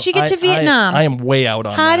 How'd she get to Vietnam? I am way out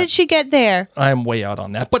on that. How did she get there? I am way out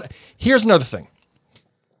on that. But here's another thing.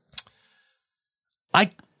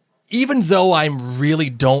 Even though I really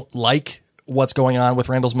don't like what's going on with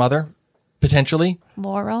Randall's mother, potentially,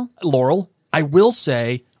 Laurel, I will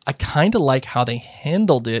say I kind of like how they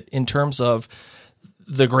handled it in terms of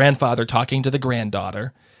the grandfather talking to the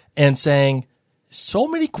granddaughter and saying, so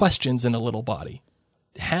many questions in a little body.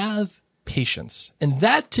 Have patience. And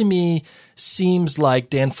that to me seems like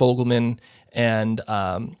Dan Fogelman and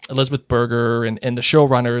Elizabeth Berger and the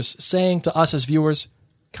showrunners saying to us as viewers,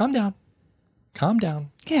 calm down. Calm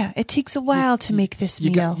down. Yeah, it takes a while to make this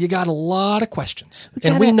meal. You got a lot of questions.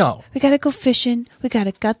 We know. We got to go fishing. We got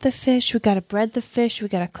to gut the fish. We got to bread the fish. We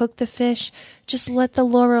got to cook the fish. Just let the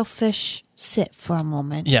Laurel fish sit for a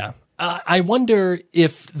moment. Yeah. I wonder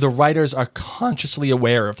if the writers are consciously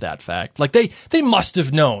aware of that fact. Like they must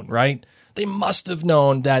have known, right? They must have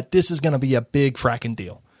known that this is going to be a big fracking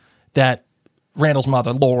deal. That Randall's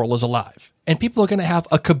mother, Laurel, is alive. And people are going to have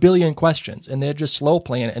a kabillion questions. And they're just slow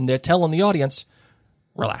playing it. And they're telling the audience,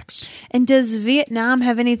 relax. And does Vietnam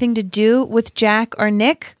have anything to do with Jack or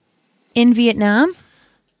Nick in Vietnam?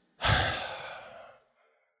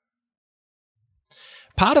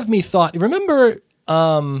 Part of me thought, remember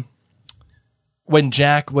when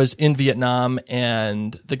Jack was in Vietnam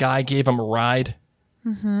and the guy gave him a ride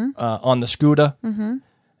on the scooter? Mm-hmm.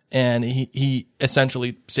 And he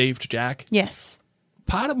essentially saved Jack. Yes.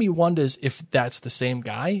 Part of me wonders if that's the same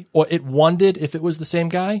guy, or it wondered if it was the same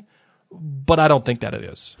guy, but I don't think that it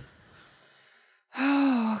is.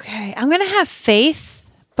 Okay. I'm going to have faith,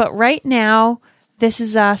 but right now, This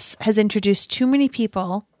Is Us has introduced too many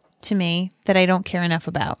people to me that I don't care enough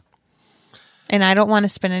about. And I don't want to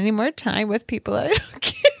spend any more time with people that I don't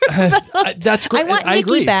care about. That's great. I want Nikki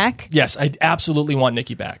agree. back. Yes, I absolutely want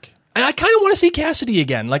Nikki back. And I kind of want to see Cassidy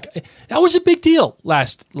again. Like, that was a big deal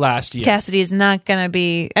last year. Cassidy is not going to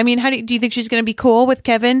be... I mean, do you think she's going to be cool with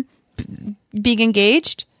Kevin being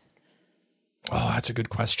engaged? Oh, that's a good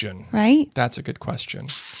question. Right? That's a good question.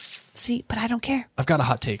 See, but I don't care. I've got a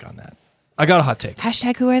hot take on that. I got a hot take.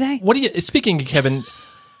 Hashtag who are they? What do you... Speaking of Kevin,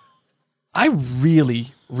 I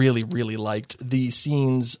really, really, really liked the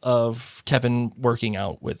scenes of Kevin working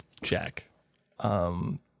out with Jack.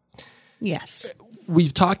 Yes.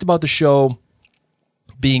 We've talked about the show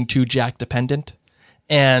being too Jack dependent,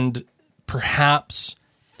 and perhaps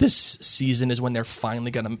this season is when they're finally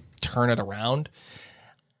going to turn it around.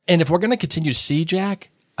 And if we're going to continue to see Jack,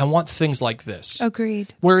 I want things like this.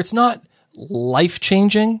 Agreed. Where it's not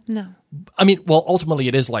life-changing. No. I mean, well, ultimately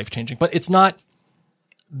it is life-changing, but it's not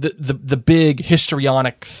the big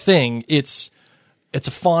histrionic thing. It's it's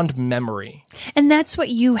a fond memory. And that's what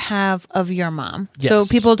you have of your mom. Yes. So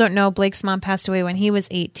people don't know Blake's mom passed away when he was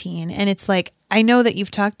 18. And it's like, I know that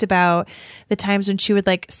you've talked about the times when she would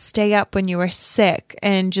like stay up when you were sick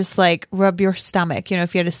and just like rub your stomach,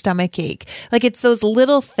 if you had a stomach ache. Like it's those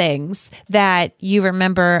little things that you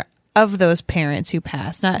remember of those parents who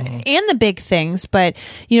passed, not and the big things. But,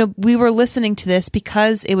 we were listening to this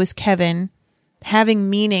because it was Kevin having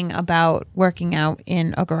meaning about working out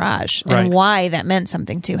in a garage and Right. why that meant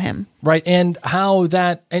something to him. Right. And how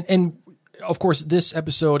that, and of course, this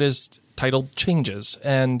episode is titled Changes.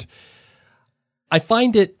 And I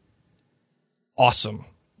find it awesome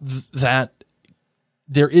that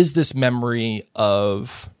there is this memory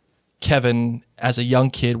of Kevin as a young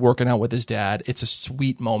kid working out with his dad. It's a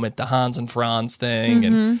sweet moment, the Hans and Franz thing.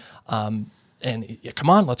 And come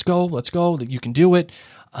on, let's go. You can do it.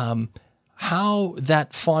 How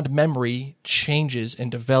that fond memory changes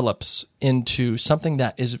and develops into something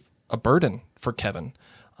that is a burden for Kevin.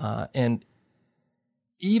 And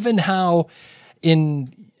even how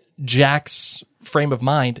in Jack's frame of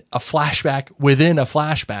mind, a flashback within a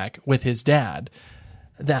flashback with his dad,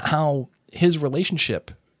 that how his relationship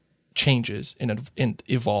changes and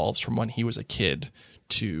evolves from when he was a kid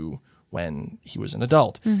to when he was an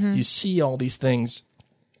adult. You see all these things,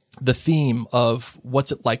 the theme of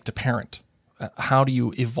what's it like to parent. How do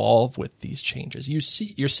you evolve with these changes?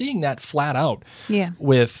 You're seeing that flat out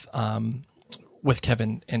with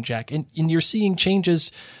Kevin and Jack, and you're seeing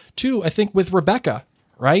changes too. I think with Rebecca,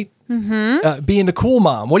 right? Being the cool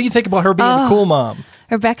mom. What do you think about her being the cool mom?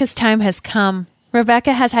 Rebecca's time has come.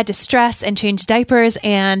 Rebecca has had to stress and change diapers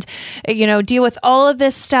and, deal with all of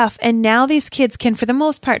this stuff. And now these kids can, for the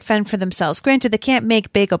most part, fend for themselves. Granted, they can't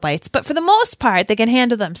make bagel bites, but for the most part, they can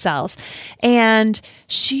handle themselves. And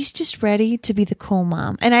she's just ready to be the cool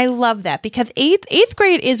mom. And I love that because eighth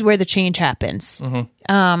grade is where the change happens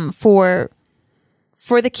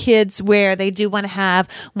for the kids, where they do want to have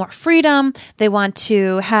more freedom. They want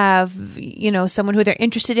to have, someone who they're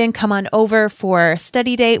interested in come on over for a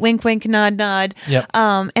study date, wink, wink, nod, nod. Yep.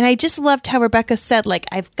 And I just loved how Rebecca said, like,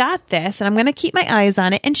 I've got this and I'm going to keep my eyes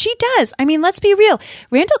on it. And she does. I mean, let's be real.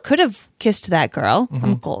 Randall could have kissed that girl.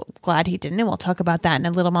 I'm glad he didn't. And we'll talk about that in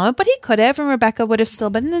a little moment. But he could have. And Rebecca would have still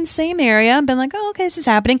been in the same area and been like, oh, okay, this is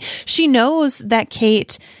happening. She knows that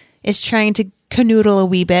Kate is trying to canoodle a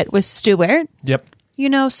wee bit with Stuart. Yep.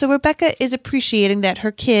 So Rebecca is appreciating that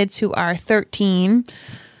her kids who are 13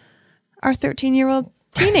 are 13-year-old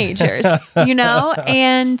teenagers,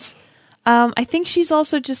 and I think she's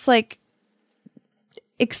also just like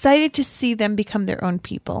excited to see them become their own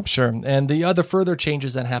people. Sure. And the other further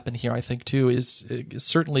changes that happen here, I think, too, is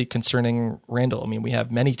certainly concerning Randall. I mean, we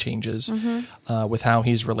have many changes with how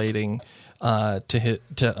he's relating to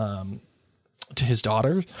his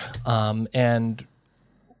daughter, and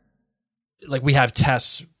like we have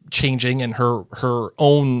Tess changing in her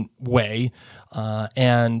own way,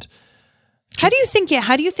 and how do you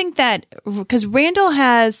think that, because Randall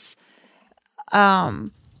has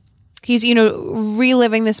he's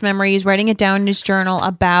reliving this memory, he's writing it down in his journal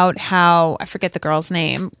about how, I forget the girl's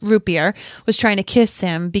name, Root Beer was trying to kiss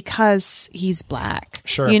him because he's black.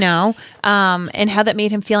 Sure. And how that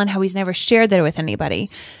made him feel and how he's never shared that with anybody.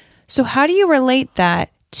 So how do you relate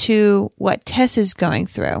that to what Tess is going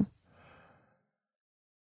through?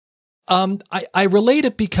 I relate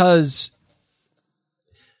it because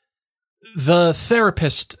the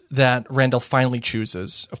therapist that Randall finally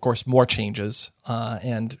chooses, of course, more changes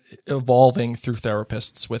and evolving through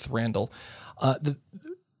therapists with Randall.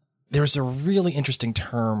 There's a really interesting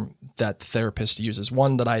term that the therapist uses,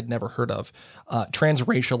 one that I had never heard of,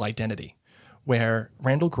 transracial identity, where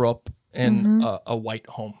Randall grew up in a white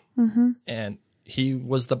home, and he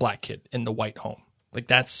was the black kid in the white home. Like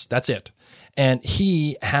that's it. And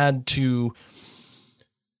he had to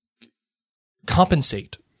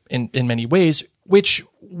compensate in many ways, which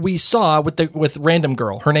we saw with Random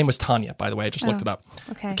Girl. Her name was Tanya, by the way. I just looked it up.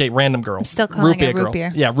 Okay. Random Girl. I'm still calling her Girl. Root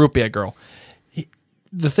Beer. Yeah, Root Beer Girl.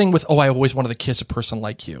 The thing with, I always wanted to kiss a person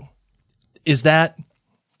like you, is that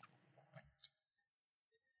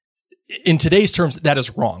in today's terms, that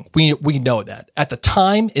is wrong. We know that. At the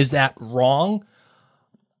time, is that wrong?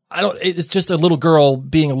 It's just a little girl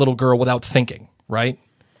being a little girl without thinking, right?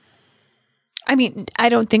 I mean, I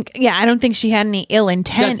don't think she had any ill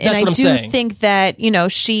intent. That's and what I'm saying. Think that,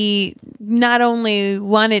 she not only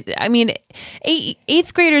wanted, I mean,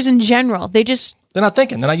 eighth graders in general, they're not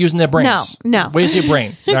thinking. They're not using their brains. No. Where's your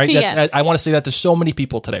brain? Right? Yes. I want to say that to so many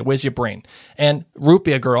people today. Where's your brain? And Root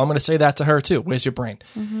Beer Girl, I'm going to say that to her too. Where's your brain?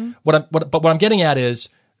 But what I'm getting at is,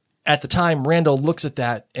 at the time, Randall looks at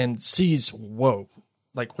that and sees, whoa,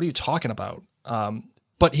 like, what are you talking about?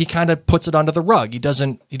 but he kind of puts it under the rug. He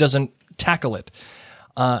doesn't tackle it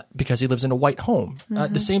because he lives in a white home.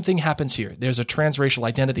 The same thing happens here. There's a transracial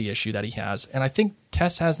identity issue that he has, and I think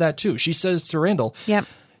Tess has that too. She says to Randall, Yep.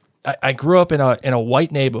 I grew up in a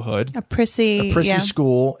white neighborhood, A prissy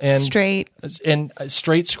school, and straight, and a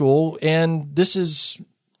straight school, and this is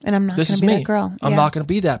and I'm not going this to is be me. that girl. I'm Yeah. not going to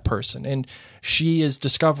be that person. And she is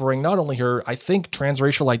discovering not only her, I think,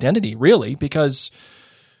 transracial identity, really, because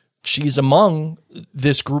she's among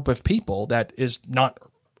this group of people that is not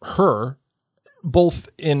her, both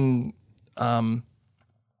in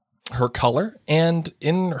her color and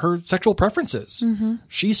in her sexual preferences.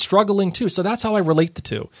 She's struggling too. So that's how I relate the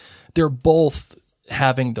two. They're both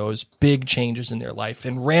having those big changes in their life.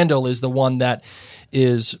 And Randall is the one that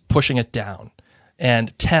is pushing it down.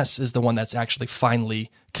 And Tess is the one that's actually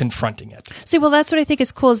finally confronting it. See, well, that's what I think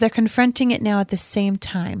is cool is they're confronting it now at the same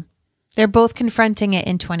time. They're both confronting it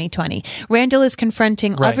in 2020. Randall is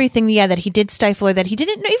confronting Right. everything, that he did stifle her, that he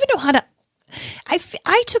didn't even know how to.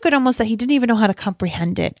 I took it almost that he didn't even know how to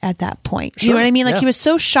comprehend it at that point. You know Sure, what I mean? Like yeah. he was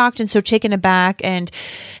so shocked and so taken aback and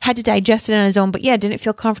had to digest it on his own. But yeah, didn't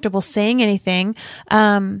feel comfortable saying anything.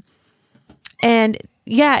 And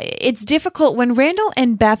yeah, it's difficult when Randall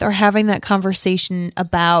and Beth are having that conversation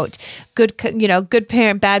about good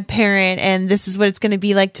parent, bad parent, and this is what it's going to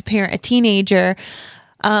be like to parent a teenager.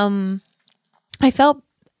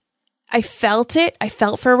 I felt it. I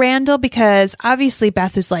felt for Randall because obviously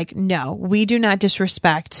Beth is like, no, we do not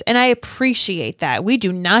disrespect. And I appreciate that. We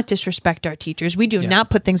do not disrespect our teachers. We do not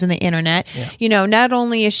put things on the internet. Yeah. Not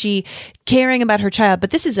only is she caring about her child, but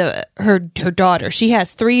this is her daughter. She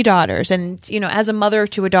has 3 daughters. And, as a mother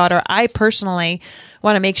to a daughter, I personally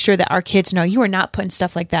want to make sure that our kids know you are not putting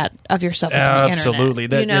stuff like that of yourself on the internet. Absolutely.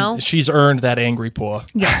 And she's earned that angry paw.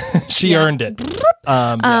 Yeah. She earned it.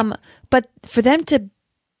 But for them to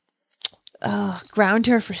ground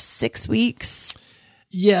her for 6 weeks.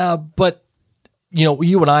 Yeah, but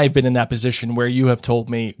you and I have been in that position where you have told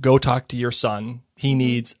me, go talk to your son. He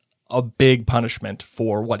needs a big punishment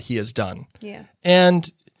for what he has done. Yeah.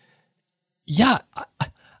 And yeah,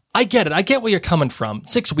 I get it. I get where you're coming from.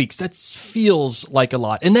 6 weeks, that feels like a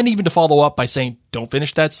lot. And then even to follow up by saying, don't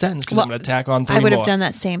finish that sentence because I'm going to tack on 3 more. I would have done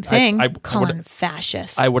that same thing. I Call would- him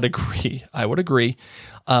fascist. I would agree.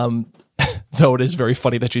 Though it is very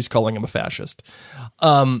funny that she's calling him a fascist.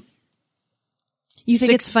 You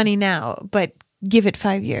think 6 it's funny now, but give it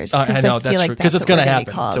 5 years. I know, that's true. Because it's going to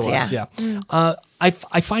happen called. to us. Yeah. I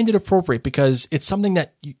find it appropriate because it's something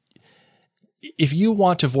that if you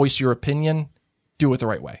want to voice your opinion, do it the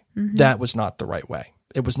right way. That was not the right way.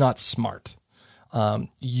 It was not smart.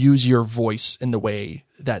 Use your voice in the way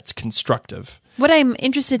that's constructive. What I'm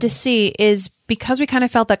interested to see is because we kind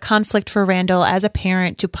of felt that conflict for Randall as a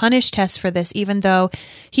parent to punish Tess for this, even though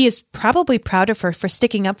he is probably proud of her for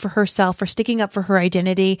sticking up for herself, for sticking up for her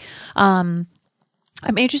identity. I'm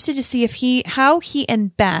interested to see how he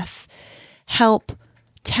and Beth help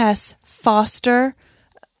Tess foster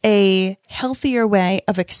a healthier way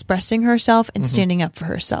of expressing herself and standing up for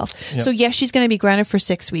herself. So yes, she's going to be grounded for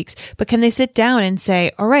 6 weeks, but can they sit down and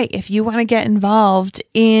say, all right, if you want to get involved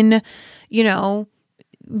in,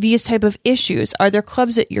 these type of issues, are there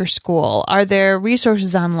clubs at your school? Are there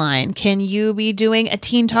resources online? Can you be doing a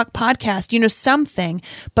Teen Talk podcast? Something.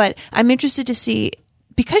 But I'm interested to see,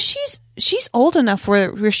 because she's old enough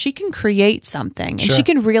where she can create something and she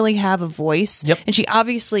can really have a voice. Yep. And she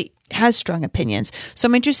obviously has strong opinions. So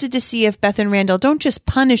I'm interested to see if Beth and Randall don't just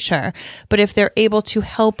punish her, but if they're able to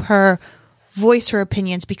help her voice her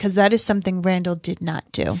opinions, because that is something Randall did not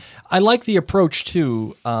do. I like the approach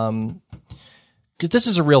too, because this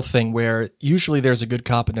is a real thing where usually there's a good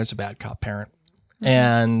cop and there's a bad cop parent.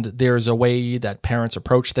 And there's a way that parents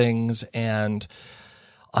approach things, and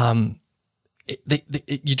you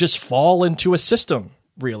just fall into a system,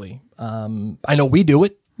 really. I know we do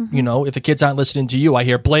it. If the kids aren't listening to you, I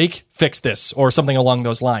hear, Blake, fix this, or something along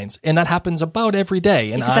those lines. And that happens about every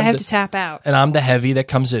day. And Because I have to tap out. And I'm the heavy that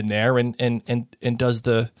comes in there and does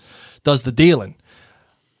the dealing.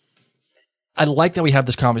 I like that we have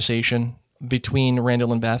this conversation between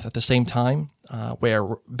Randall and Beth at the same time, where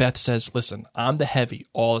Beth says, listen, I'm the heavy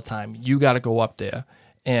all the time. You got to go up there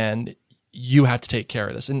and you have to take care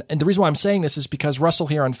of this. And the reason why I'm saying this is because Russell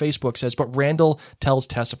here on Facebook says, but Randall tells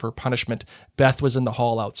Tess of her punishment. Beth was in the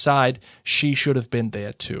hall outside. She should have been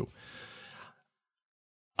there too.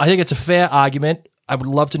 I think it's a fair argument. I would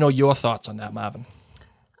love to know your thoughts on that, Marvin.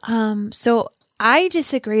 So I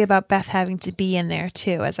disagree about Beth having to be in there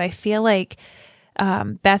too, as I feel like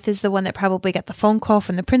Beth is the one that probably got the phone call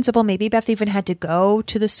from the principal. Maybe Beth even had to go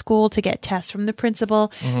to the school to get tests from the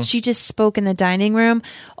principal. She just spoke in the dining room.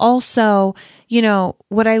 Also,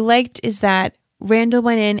 what I liked is that Randall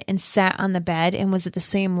went in and sat on the bed and was at the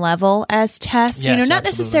same level as Tess. Yes, Not absolutely.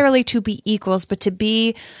 necessarily to be equals, but to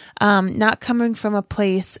be not coming from a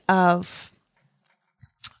place of,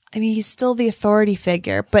 he's still the authority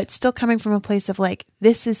figure, but still coming from a place of like,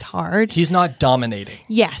 this is hard. He's not dominating.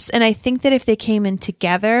 Yes. And I think that if they came in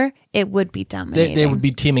together, it would be dominating. They would be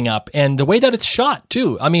teaming up. And the way that it's shot,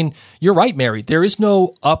 too. I mean, you're right, Mary. There is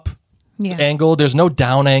no up angle. There's no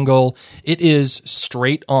down angle. It is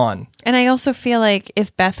straight on. And I also feel like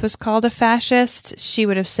if Beth was called a fascist, she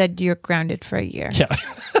would have said you're grounded for a year. Yeah,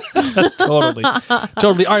 totally. All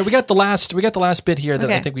right, we got the last bit here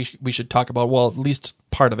that I think we should talk about. Well, at least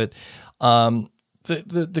part of it.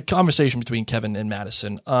 The conversation between Kevin and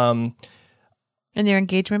Madison. And their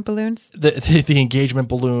engagement balloons? The engagement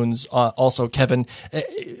balloons. Also, Kevin,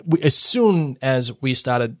 as soon as we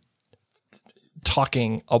started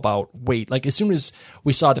talking about weight, like as soon as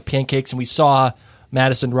we saw the pancakes and we saw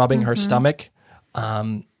Madison rubbing her stomach,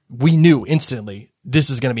 we knew instantly this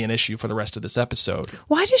is going to be an issue for the rest of this episode.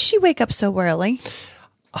 Why does she wake up so early?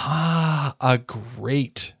 A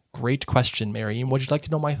great question, Mary. And would you like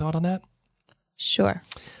to know my thought on that? Sure.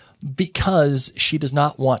 Because she does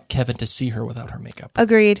not want Kevin to see her without her makeup.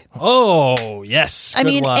 Agreed. Oh, yes.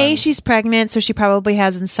 Good one. she's pregnant, so she probably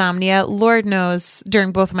has insomnia. Lord knows,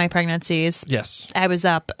 during both of my pregnancies, yes, I was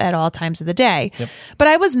up at all times of the day. Yep. But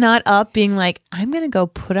I was not up being like, I'm going to go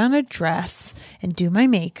put on a dress and do my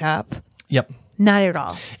makeup. Yep. Not at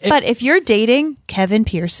all. But if you're dating Kevin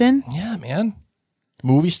Pearson, yeah, man,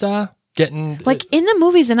 movie star, getting like in the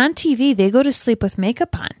movies and on TV, they go to sleep with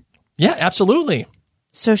makeup on. Yeah, absolutely.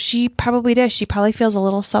 So she probably does. She probably feels a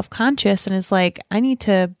little self-conscious and is like, I need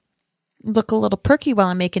to look a little perky while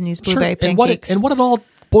I'm making these blueberry pancakes. And what it all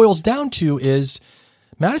boils down to is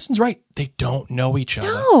Madison's right. They don't know each other.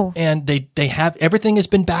 No. And they have, everything has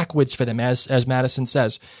been backwards for them, as Madison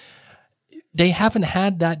says. They haven't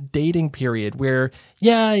had that dating period where,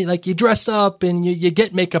 like you dress up and you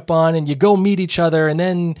get makeup on and you go meet each other and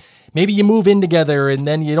then maybe you move in together and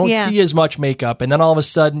then you don't see as much makeup and then all of a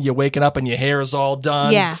sudden you're waking up and your hair is all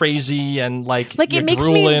done crazy and like you're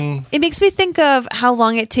drooling. It makes me think of how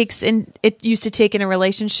long it used to take in a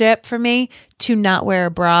relationship for me to not wear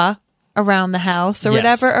a bra around the house or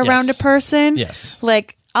whatever around a person. Yes.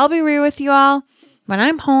 Like, I'll be real with you all. When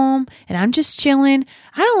I'm home and I'm just chilling,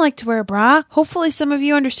 I don't like to wear a bra. Hopefully some of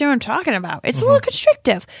you understand what I'm talking about. It's a little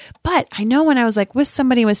constrictive. But I know when I was like with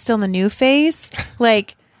somebody who was still in the new phase,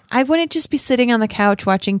 like I wouldn't just be sitting on the couch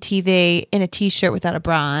watching TV in a t-shirt without a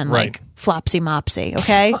bra on, like flopsy mopsy,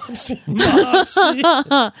 okay? Flopsy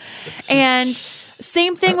mopsy. And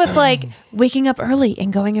same thing with like waking up early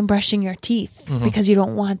and going and brushing your teeth because you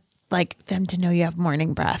don't want like them to know you have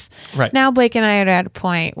morning breath. Right. Now Blake and I are at a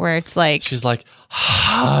point where it's like she's like,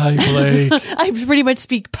 hi, Blake. I pretty much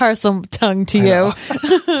speak parcel tongue to you.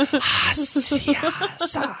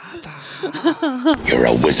 You're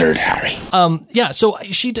a wizard, Harry. So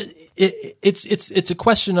it's a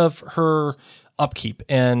question of her upkeep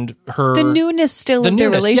and her the newness still of the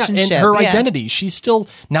relationship and her identity. She's still,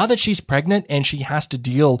 now that she's pregnant and she has to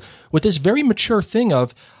deal with this very mature thing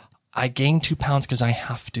of, I gained 2 pounds because I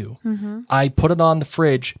have to. I put it on the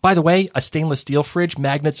fridge. By the way, a stainless steel fridge,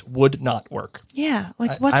 magnets would not work. Yeah,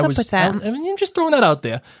 like what's up with that? I mean, you're just throwing that out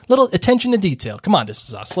there. Little attention to detail. Come on, this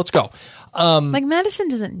is us. Let's go. Like Madison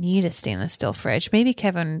doesn't need a stainless steel fridge. Maybe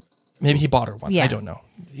Kevin. Maybe he bought her one. Yeah. I don't know.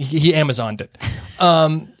 He Amazoned it.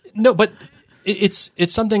 No, but it's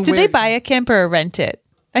something. Did they buy a camper or rent it?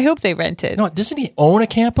 I hope they rented. No, doesn't he own a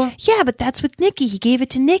camper? Yeah, but that's with Nikki. He gave it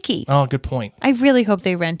to Nikki. Oh, good point. I really hope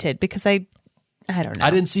they rented because I don't know. I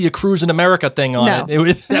didn't see a Cruise in America thing on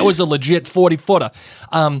it. That was a legit 40-footer.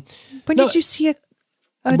 When did you see a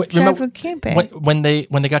driver camping? When they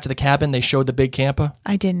got to the cabin, they showed the big camper.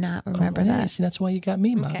 I did not remember that. See, that's why you got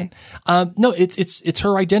me, Marvin. Okay. No, it's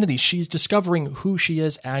her identity. She's discovering who she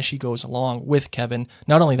is as she goes along with Kevin.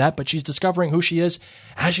 Not only that, but she's discovering who she is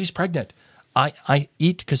as she's pregnant. I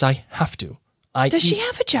eat because I have to. Does she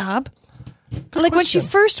have a job? Like when she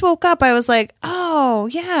first woke up, I was like, oh,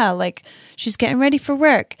 yeah, like she's getting ready for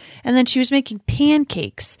work. And then she was making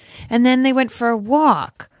pancakes. And then they went for a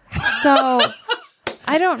walk. So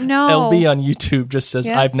I don't know. LB on YouTube just says,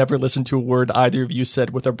 I've never listened to a word either of you said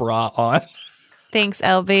with a bra on. Thanks,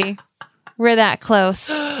 LB. We're that close.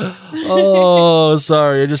 Oh,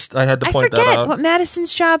 sorry. I had to point that out. I forget what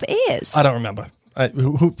Madison's job is. I don't remember.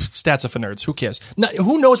 Stats are for nerds. Who cares? No,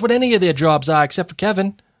 who knows what any of their jobs are except for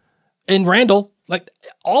Kevin and Randall? Like,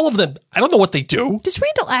 all of them, I don't know what they do. Does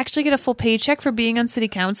Randall actually get a full paycheck for being on city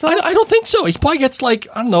council? I don't think so. He probably gets like,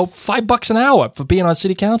 I don't know, $5 an hour for being on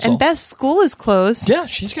city council. And Beth's school is closed. Yeah,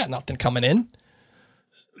 she's got nothing coming in.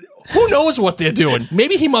 Who knows what they're doing?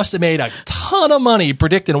 Maybe he must have made a ton of money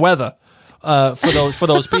predicting weather for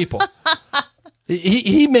those people.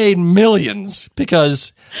 He made millions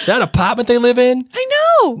because that apartment they live in, I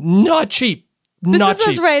know. not cheap. Not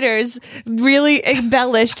Those cheap. writers really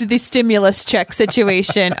embellished the stimulus check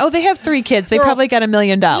situation. Oh, they have 3 kids. They probably got $1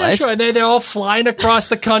 million. Yeah, sure. They're all flying across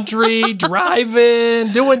the country,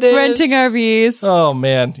 driving, doing this. Renting RVs. Oh,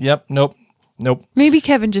 man. Yep. Nope. Maybe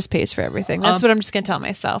Kevin just pays for everything. That's what I'm just going to tell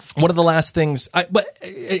myself. One of the last things, but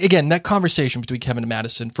again, that conversation between Kevin and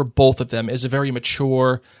Madison for both of them is a very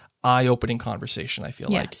mature, eye-opening conversation, I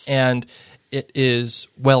feel Yes. like. And it is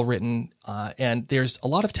well written, and there's a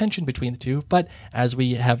lot of tension between the two. But as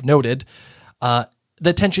we have noted,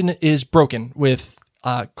 the tension is broken with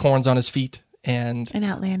Corns on his feet and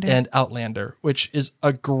Outlander, which is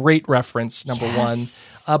a great reference. Number one,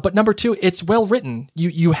 but number two, it's well written.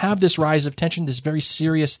 You have this rise of tension, this very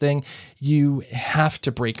serious thing. You have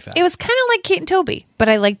to break that. It was kind of like Kate and Toby, but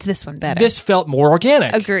I liked this one better. This felt more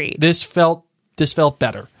organic. Agreed. This felt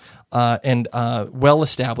better. And well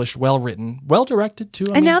established, well written, well directed too.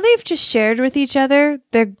 Now they've just shared with each other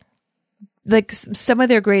their like some of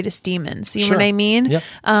their greatest demons. You know what I mean? Yep.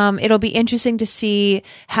 It'll be interesting to see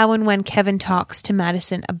how and when Kevin talks to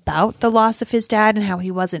Madison about the loss of his dad and how he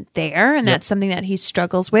wasn't there, and that's something that he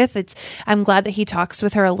struggles with. I'm glad that he talks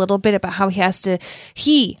with her a little bit about how he has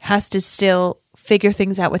to still figure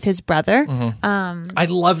things out with his brother. Mm-hmm. I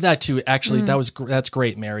love that too. Actually, that's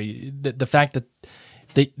great, Mary. The fact that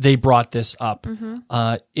they brought this up.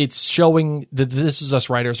 It's showing that This Is Us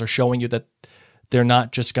writers are showing you that they're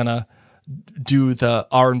not just gonna do the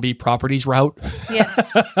R&B properties route.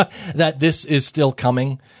 Yes. That this is still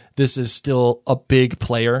coming. This is still a big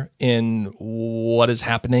player in what is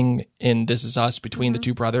happening in This Is Us between the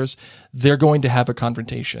two brothers. They're going to have a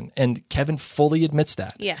confrontation, and Kevin fully admits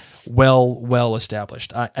that. Yes. Well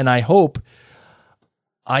established. And I hope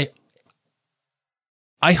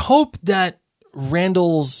that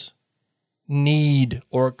Randall's need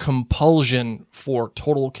or compulsion for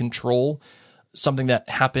total control, something that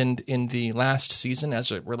happened in the last season as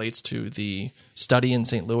it relates to the study in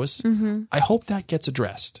St. Louis, I hope that gets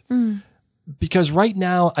addressed. Because right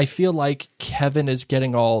now I feel like Kevin is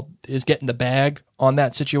getting the bag on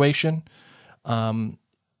that situation. In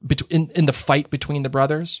the fight between the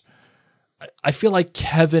brothers, I feel like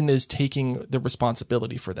Kevin is taking the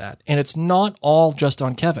responsibility for that. And it's not all just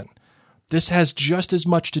on Kevin. This has just as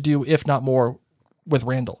much to do, if not more, with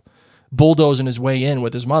Randall bulldozing his way in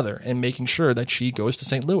with his mother and making sure that she goes to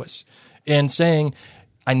St. Louis and saying,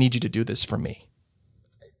 I need you to do this for me.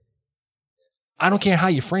 I don't care how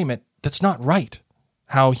you frame it. That's not right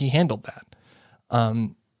how he handled that.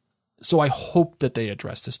 So I hope that they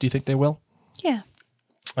address this. Do you think they will? Yeah.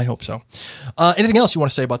 I hope so. Anything else you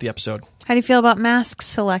want to say about the episode? How do you feel about mask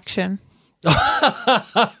selection?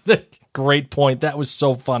 Great point. That was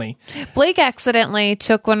so funny. Blake accidentally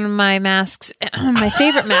took one of my masks, my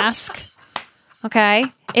favorite mask. Okay.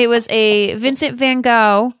 It was a Vincent van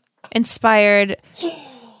Gogh inspired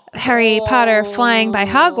Harry Potter flying by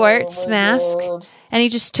Hogwarts mask. And he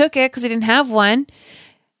just took it because he didn't have one.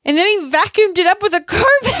 And then he vacuumed it up with a car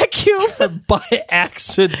vacuum. By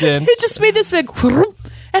accident. It just made this big whoop.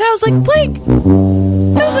 And I was like, Blake,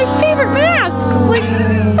 that was my favorite mask. Like,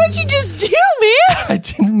 what'd you just do, man? I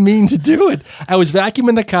didn't mean to do it. I was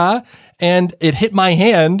vacuuming the car and it hit my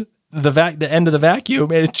hand, the end of the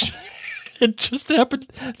vacuum, and it just happened.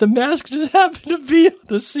 The mask just happened to be on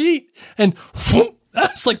the seat. And whoop, I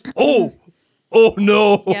was like, oh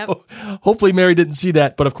no. Yep. Hopefully Mary didn't see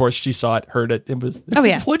that, but of course she saw it, heard it. It was, oh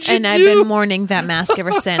yeah. What'd you and do? I've been mourning that mask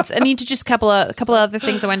ever since. I mean, to just a couple of other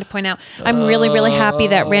things I wanted to point out. I'm really, really happy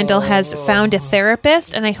that Randall has found a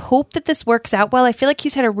therapist, and I hope that this works out well. I feel like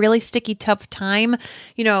he's had a really sticky, tough time,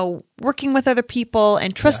 working with other people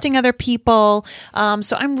and trusting other people.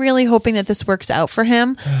 So I'm really hoping that this works out for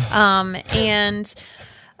him. And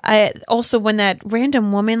I also, when that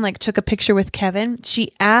random woman took a picture with Kevin,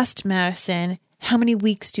 she asked Madison, how many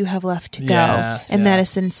weeks do you have left to go? And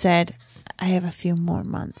Madison said, I have a few more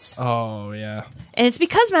months. Oh, yeah. And it's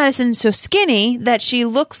because Madison's so skinny that she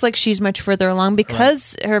looks like she's much further along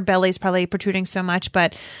because her belly's probably protruding so much.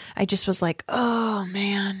 But I just was like, oh,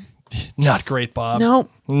 man. Not great, Bob. Nope.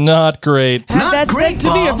 Not great. Have that said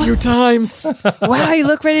to me a few times. Wow, you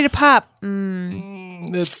look ready to pop.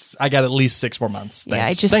 I got at least 6 more months. Thanks. Yeah,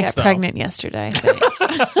 I just Thanks, got pregnant yesterday. Thanks.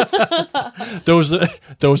 Those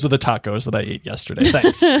are the tacos that I ate yesterday.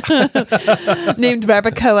 Thanks. Named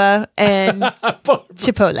barbacoa and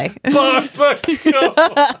chipotle.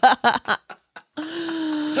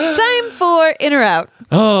 Time for in or out.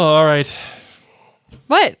 Oh, all right.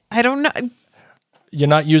 What? I don't know. You're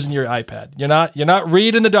not using your iPad. You're not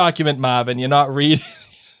reading the document, Marvin. You're not reading.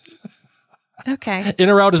 Okay. In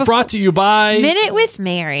or out is brought to you by Minute with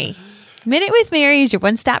Mary. Minute with Mary is your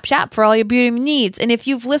one-stop shop for all your beauty needs. And if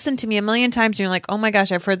you've listened to me a million times and you're like, oh my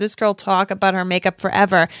gosh, I've heard this girl talk about her makeup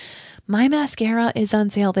forever. My mascara is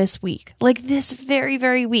on sale this week. Like this very,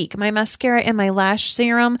 very week. My mascara and my lash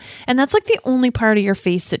serum. And that's like the only part of your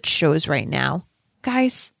face that shows right now.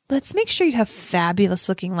 Guys, let's make sure you have fabulous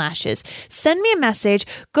looking lashes. Send me a message.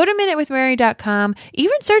 Go to minutewithmary.com.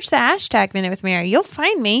 Even search the hashtag Minute with Mary. You'll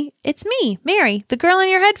find me. It's me, Mary, the girl in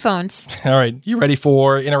your headphones. All right. You ready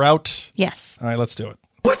for in or out? Yes. All right, let's do it.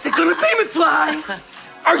 What's it gonna be,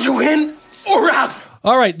 McFly? Are you in or out?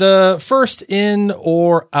 All right. The first in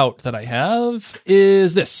or out that I have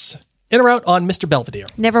is this. In or out on Mr. Belvedere.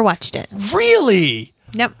 Never watched it. Really?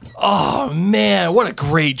 Nope. Oh, man. What a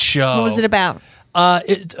great show. What was it about?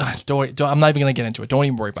 Don't, I'm not even going to get into it. Don't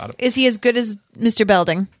even worry about it. Is he as good as Mr.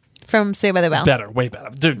 Belding from Saved by the Bell? Better, way better.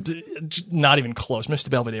 Dude, not even close. Mr.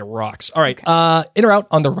 Belvedere rocks. All right, in or out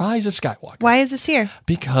on The Rise of Skywalker. Why is this here?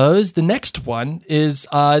 Because the next one is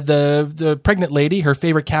the pregnant lady. Her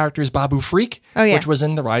favorite character is Babu Freak, which was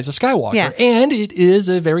in The Rise of Skywalker. Yeah. And it is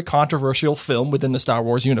a very controversial film within the Star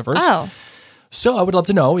Wars universe. Oh. So I would love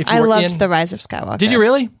to know if you were loved The Rise of Skywalker. Did you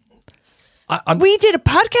really? We did a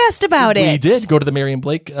podcast about it. We did. Go to the Marion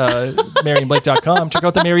Blake, MarionBlake.com. Check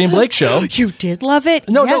out the Marion Blake Show. You did love it?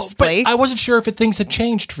 No, yes, but Blake. I wasn't sure if things had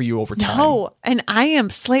changed for you over time. No, and I am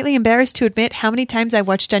slightly embarrassed to admit how many times I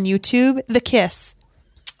watched on YouTube The Kiss.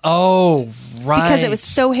 Oh, right. Because it was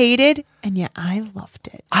so hated, and yet I loved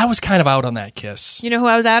it. I was kind of out on that Kiss. You know who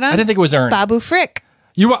I was out on? I didn't think it was Ern. Babu Frick.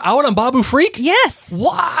 You were out on Babu Freak? Yes.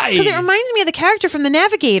 Why? Because it reminds me of the character from The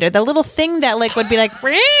Navigator, the little thing that like would be like,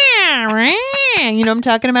 rah, rah. You know what I'm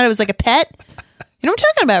talking about? It was like a pet. You know what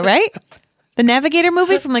I'm talking about, right? The Navigator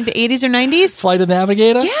movie from like the 80s or 90s. Flight of the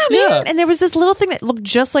Navigator? Yeah, man. And there was this little thing that looked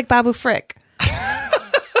just like Babu Frick.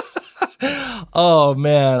 Oh,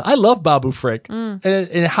 man. I love Babu Frick.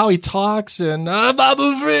 And how he talks and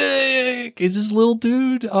Babu Frick is this little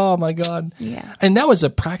dude. Oh, my God. Yeah. And that was a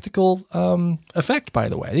practical effect, by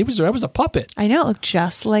the way. That was a puppet. I know. It looked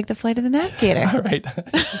just like the Flight of the Navigator. All right.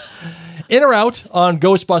 In or out on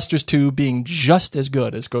Ghostbusters 2 being just as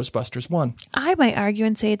good as Ghostbusters 1? I might argue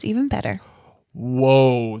and say it's even better.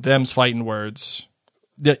 Whoa. Them's fighting words.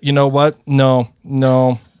 You know what? No.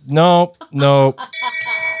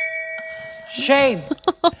 Shame.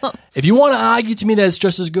 If you want to argue to me that it's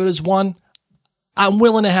just as good as 1, I'm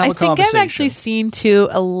willing to have a conversation. I think I've actually seen 2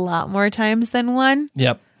 a lot more times than 1.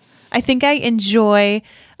 Yep. I think I enjoy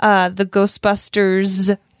the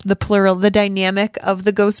Ghostbusters, the plural, the dynamic of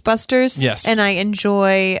the Ghostbusters. Yes. And I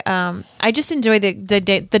enjoy, I just enjoy the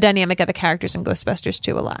dynamic of the characters in Ghostbusters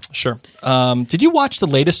 2 a lot. Sure. Did you watch the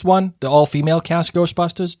latest one, the all-female cast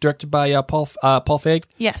Ghostbusters, directed by Paul Feig?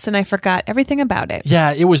 Yes, and I forgot everything about it.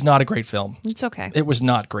 Yeah, it was not a great film. It's okay. It was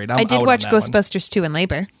not great. I did watch Ghostbusters 2 in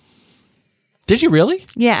labor. Did you really?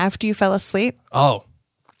 Yeah, after you fell asleep. Oh.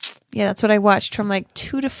 Yeah, that's what I watched from like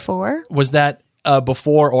 2 to 4. Was that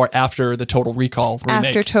before or after the Total Recall remake?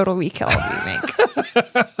 After Total Recall remake.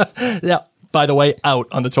 Yeah. By the way, out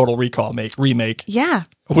on the Total Recall remake. Yeah.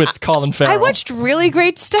 With Colin Farrell. I watched really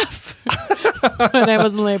great stuff when I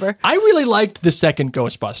was in labor. I really liked the second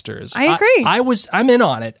Ghostbusters. I agree. I'm in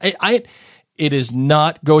on it. It is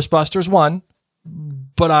not Ghostbusters 1,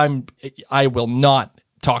 but I will not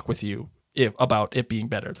talk with you about it being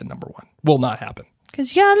better than number 1. Will not happen.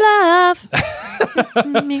 Because your love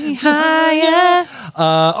me higher.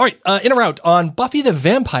 All right, in or out on Buffy the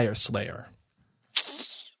Vampire Slayer.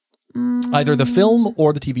 Either the film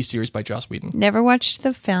or the TV series by Joss Whedon. Never watched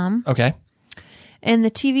the film. Okay. And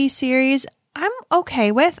the TV series, I'm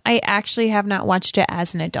okay with. I actually have not watched it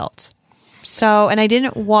as an adult. So, and I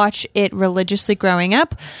didn't watch it religiously growing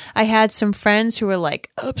up. I had some friends who were like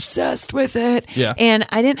obsessed with it. Yeah. And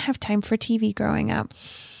I didn't have time for TV growing up.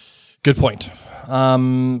 Good point.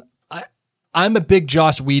 I'm a big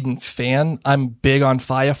Joss Whedon fan. I'm big on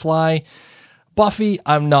Firefly. Buffy,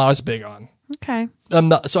 I'm not as big on. Okay.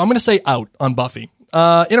 So I'm going to say out on Buffy.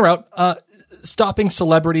 In or out, stopping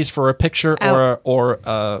celebrities for a picture or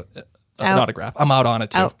an autograph. I'm out on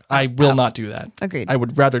it too. I will not do that. Agreed. I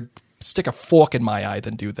would rather stick a fork in my eye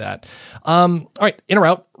than do that. All right, in or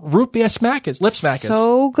out, root beer smackers, lip smackers.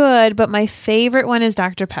 So good, but my favorite one is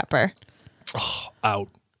Dr. Pepper. Out.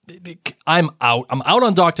 I'm out. I'm out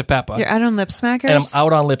on Dr. Pepper. You're out on lip smackers? And I'm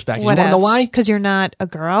out on lip smackers. You What want to know else? why? Because you're not a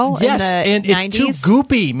girl Yes, in the and 90s? it's too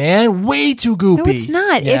goopy, man. Way too goopy. No, it's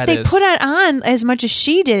not. Yeah, if they it is. put it on as much as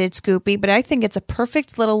she did, it's goopy, but I think it's a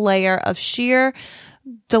perfect little layer of sheer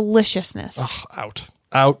deliciousness. Out.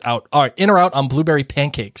 All right, in or out on blueberry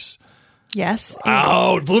pancakes. Yes.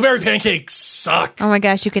 Out. Blueberry pancakes suck. Oh my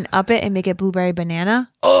gosh, you can up it and make it blueberry banana.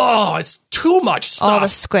 Oh, it's too much stuff. All the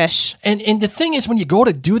squish. And the thing is, when you go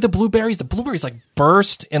to do the blueberries like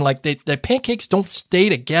burst, and like the pancakes don't stay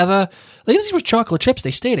together. Like these with chocolate chips,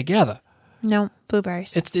 they stay together. No,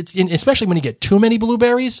 blueberries. It's especially when you get too many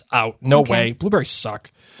blueberries. Out, no way. Blueberries suck.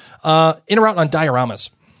 In or out on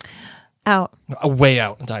dioramas. Out. Way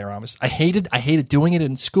out on dioramas. I hated doing it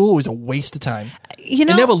in school. It was a waste of time. You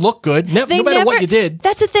know, it never looked good. No matter what you did.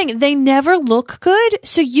 That's the thing. They never look good,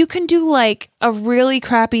 so you can do like a really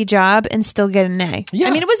crappy job and still get an A. Yeah.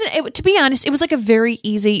 I mean, to be honest, it was like a very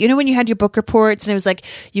easy, you know, when you had your book reports and it was like,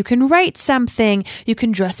 you can write something, you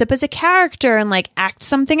can dress up as a character and like act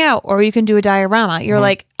something out, or you can do a diorama. You're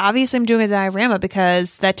like, obviously I'm doing a diorama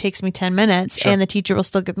because that takes me 10 minutes and the teacher will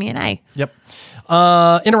still give me an A. Yep.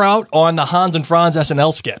 In or out on the Hans and Franz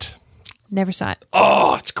SNL skit. Never saw it.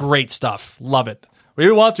 Oh, it's great stuff. Love it. We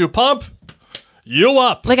want to pump you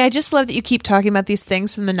up. Like, I just love that you keep talking about these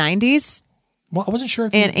things from the 90s. Well, I wasn't sure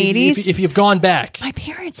if And 80s? if you've gone back. My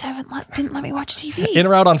parents didn't let me watch TV. In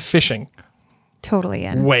or out on fishing. Totally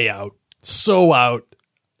in. Way out. So out.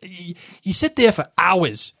 You sit there for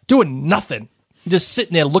hours doing nothing. You're just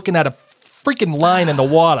sitting there looking at a freaking line in the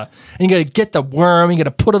water, and you got to get the worm, you got to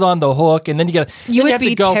put it on the hook, and then you got to. You would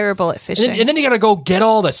be terrible at fishing. And then you got to go get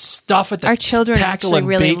all the stuff at the Our children tackle actually and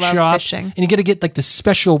really bait love shop, fishing. and you got to get like the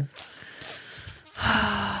special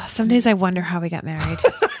Some days I wonder how we got married.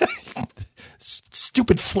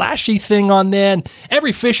 stupid flashy thing on there. And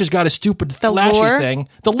every fish has got a stupid flashy lure? thing.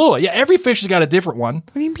 The lure, yeah. Every fish has got a different one.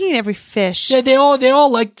 What do you mean every fish? Yeah, they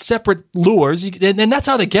all like separate lures, and that's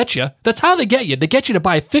how they get you. That's how they get you. They get you to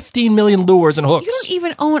buy 15 million lures and hooks. You don't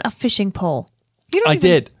even own a fishing pole. You don't I even,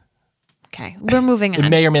 did. Okay, we're moving on. It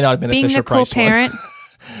may or may not have been Being a Fisher the cool Price one. parent.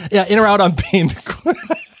 Yeah, in or out on being the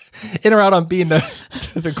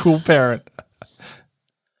cool parent.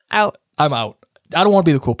 Out. I'm out. I don't want to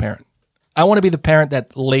be the cool parent. I want to be the parent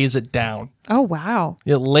that lays it down. Oh, wow.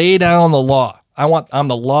 You lay down the law. I'm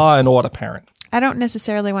the law and order parent. I don't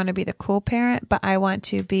necessarily want to be the cool parent, but I want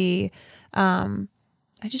to be, I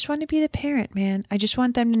just want to be the parent, man. I just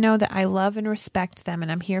want them to know that I love and respect them and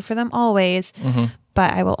I'm here for them always,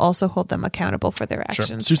 but I will also hold them accountable for their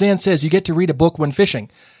actions. Suzanne says you get to read a book when fishing.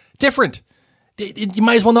 Different. You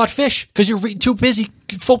might as well not fish because you're too busy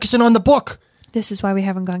focusing on the book. This is why we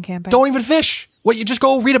haven't gone camping. Don't even fish. What, you just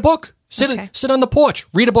go read a book. Sit on the porch.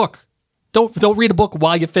 Read a book. Don't read a book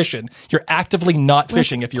while you're fishing. You're actively not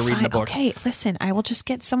fishing if you're reading a book. Okay, listen, I will just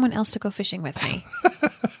get someone else to go fishing with me.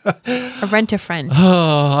 Or rent a friend. Oh,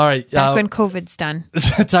 all right. Back when COVID's done.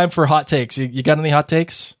 Time for hot takes. You got any hot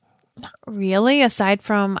takes? Really? Aside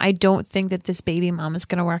from, I don't think that this baby mom is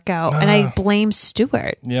going to work out. And I blame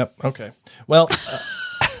Stuart. Yep. Okay. Well,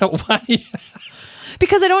 why?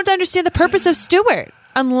 Because I don't understand the purpose of Stuart.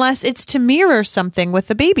 Unless it's to mirror something with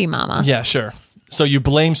the baby mama. Yeah, sure. So you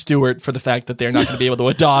blame Stuart for the fact that they're not going to be able to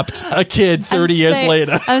adopt a kid 30 years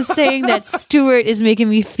later. I'm saying that Stuart is making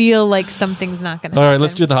me feel like something's not going to All happen. right,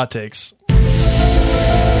 let's do the hot takes.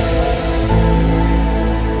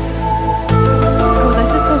 Was I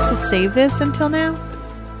supposed to save this until now?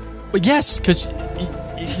 Well, yes, because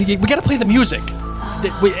we got to play the music.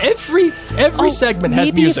 Every segment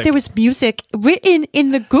has maybe music. If there was music written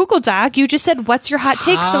in the Google Doc, you just said, "What's your hot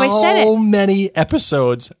take?" So I said How it. many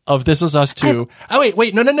episodes of This Is Us 2? Wait,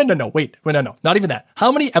 no. Wait, no, not even that.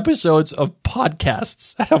 How many episodes of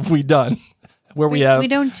podcasts have we done where we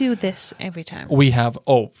don't do this every time. We have,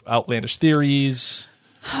 Outlandish Theories.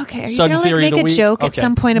 Okay, are you Sudden going to Theory of make the a Week? joke at Okay.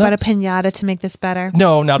 some point about a pinata to make this better?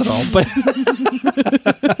 No, not at all. But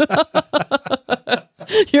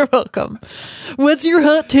You're welcome. What's your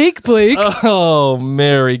hot take, Blake? oh,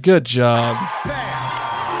 Mary, good job.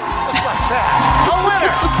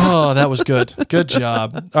 Oh, that was good. Good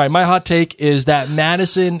job. All right, my hot take is that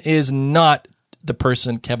Madison is not the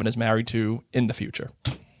person Kevin is married to in the future.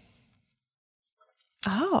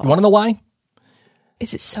 Oh. You want to know why?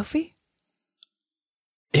 Is it Sophie?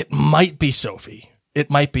 It might be Sophie. It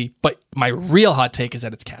might be, but my real hot take is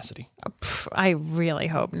that it's Cassidy. I really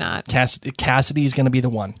hope not. Cassidy is going to be the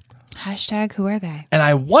one. Hashtag who are they? And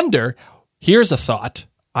I wonder, here's a thought.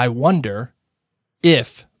 I wonder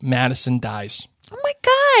if Madison dies. Oh my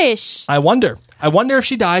gosh. I wonder if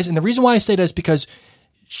she dies. And the reason why I say that is because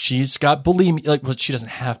she's got bulimia. Like, well, she doesn't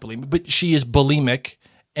have bulimia, but she is bulimic.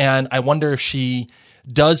 And I wonder if she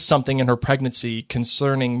does something in her pregnancy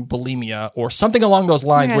concerning bulimia or something along those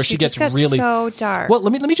lines where she gets really so dark. Well,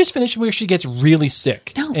 let me just finish where she gets really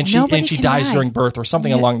sick and she dies during birth or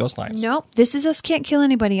something along those lines. Nope. This Is Us can't kill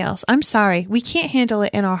anybody else. I'm sorry. We can't handle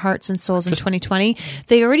it in our hearts and souls in 2020.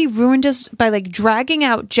 They already ruined us by like dragging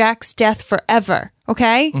out Jack's death forever.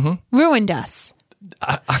 Okay? Ruined us.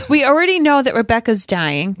 We already know that Rebecca's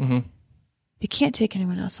dying. They can't take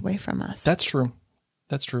anyone else away from us. That's true.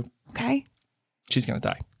 That's true. Okay? She's going to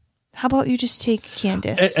die. How about you just take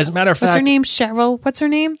Candace? As a matter of fact... What's her name? Cheryl? What's her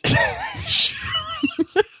name?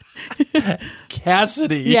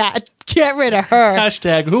 Cassidy. Yeah, get rid of her.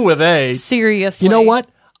 Hashtag who are they? Seriously. You know what?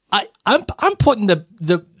 I'm putting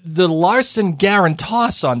the Larson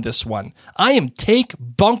Guarantoss on this one. I am take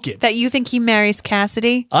Bunkit. That you think he marries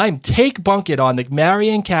Cassidy? I'm take Bunkit on the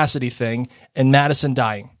marrying Cassidy thing and Madison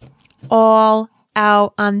dying. All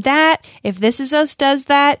out on that. If This Is Us does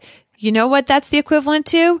that, you know what that's the equivalent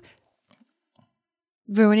to?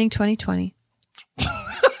 Ruining 2020.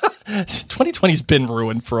 2020's been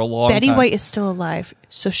ruined for a long time. Betty White is still alive,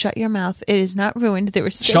 so shut your mouth. It is not ruined. There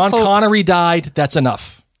was still Sean hope. Connery died. That's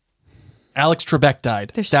enough. Alex Trebek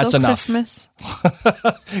died. There's That's still enough.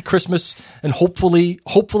 Christmas and hopefully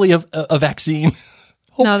a vaccine.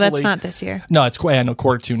 No, that's not this year. No, it's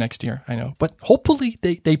Q2 next year. I know, but hopefully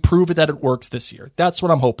they prove that it works this year. That's what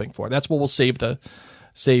I'm hoping for. That's what will save the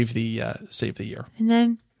year. And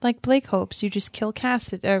then, like Blake hopes, you just kill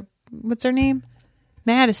Cassidy. Or what's her name?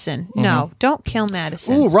 Madison. No, don't kill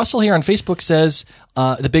Madison. Ooh, Russell here on Facebook says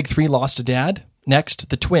the big three lost a dad. Next,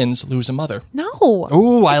 the twins lose a mother. No.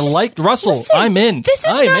 Ooh, I liked Russell. Listen, I'm in. This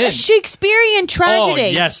is not a Shakespearean tragedy. Oh,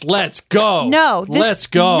 yes, let's go. No. Let's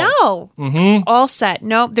go. No. All set.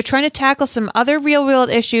 No, they're trying to tackle some other real-world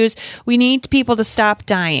issues. We need people to stop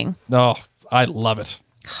dying. Oh, I love it.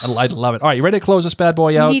 I love it. All right, you ready to close this bad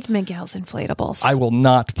boy out? We need Miguel's inflatables. I will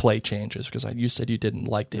not play changes because you said you didn't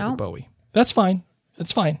like David Bowie. That's fine.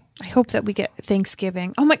 That's fine. I hope that we get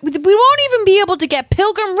Thanksgiving. Oh my, we won't even be able to get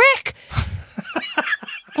Pilgrim Rick.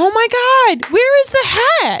 Oh my God, where is the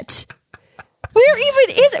hat? Where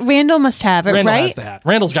even is it? Randall must have it, Randall right? has the hat.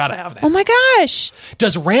 Randall's got to have that. Oh my gosh.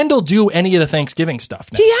 Does Randall do any of the Thanksgiving stuff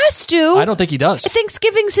now? He has to. I don't think he does.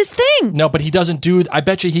 Thanksgiving's his thing. No, but he doesn't do, I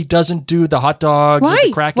bet you he doesn't do the hot dogs or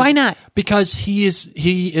the crackers. Why not? Because he is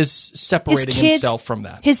separating himself from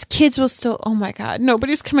that. His kids will still, oh my God,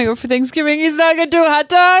 nobody's coming over for Thanksgiving. He's not going to do hot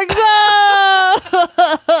dogs.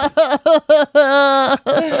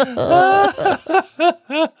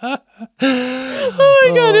 Oh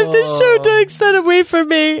my God, if this show takes that away from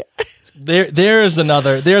me. There's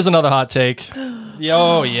another hot take.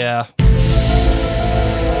 Oh yeah.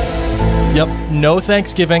 Yep. No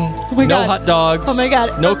Thanksgiving. Oh my no God. hot dogs. Oh my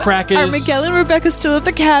God. No crackers. Are Miguel and Rebecca still at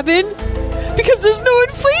the cabin? Because there's no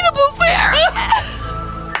inflatables there.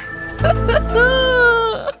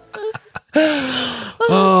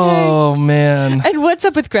 Oh man. And what's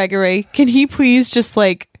up with Gregory? Can he please just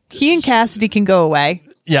he and Cassidy can go away?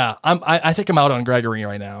 Yeah, I think I'm out on Gregory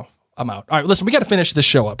right now. I'm out. All right, listen, we got to finish this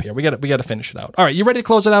show up here. We got to finish it out. All right, you ready to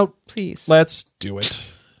close it out? Please. Let's do it.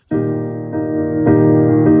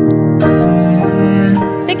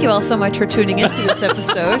 Thank you all so much for tuning into this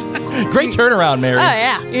episode. Great turnaround, Mary. Oh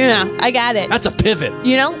yeah, I got it. That's a pivot.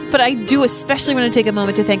 But I do especially want to take a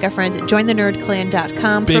moment to thank our friends at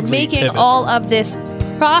jointhenerdclan.com for making pivot. all of this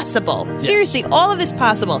possible. Yes. Seriously, all of this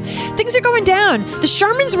possible. Things are going down. The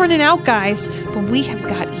Charmin's running out, guys, but we have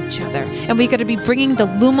got each other. And we got to be bringing the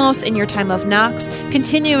Lumos in your time of Knox,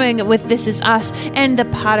 continuing with This Is Us and the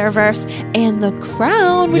Potterverse and The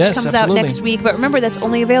Crown, which comes out next week. But remember, that's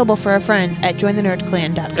only available for our friends at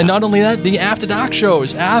jointhenerdclan.com. And not only that, the After Doc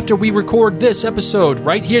shows. After we record this episode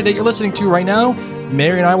right here that you're listening to right now,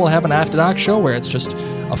 Mary and I will have an After Doc show where it's just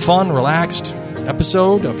a fun, relaxed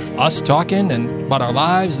episode of us talking and about our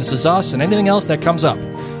lives, This Is Us, and anything else that comes up.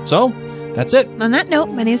 So, that's it. On that note,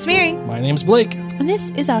 my name's Mary. My name's Blake. And this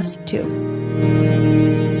is Us, too.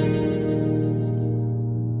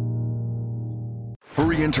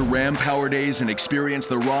 Hurry into Ram Power Days and experience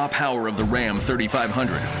the raw power of the Ram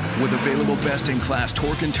 3500. With available best-in-class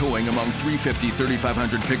torque and towing among 350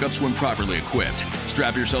 3500 pickups when properly equipped.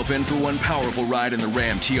 Strap yourself in for one powerful ride in the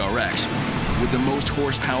Ram TRX. With the most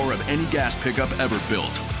horsepower of any gas pickup ever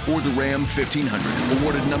built. Or the Ram 1500,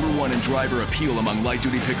 awarded #1 in driver appeal among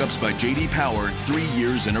light-duty pickups by J.D. Power 3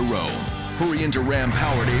 years in a row. Hurry into Ram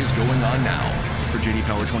Power Days going on now. For J.D.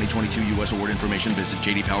 Power 2022 U.S. award information, visit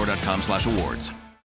jdpower.com/awards.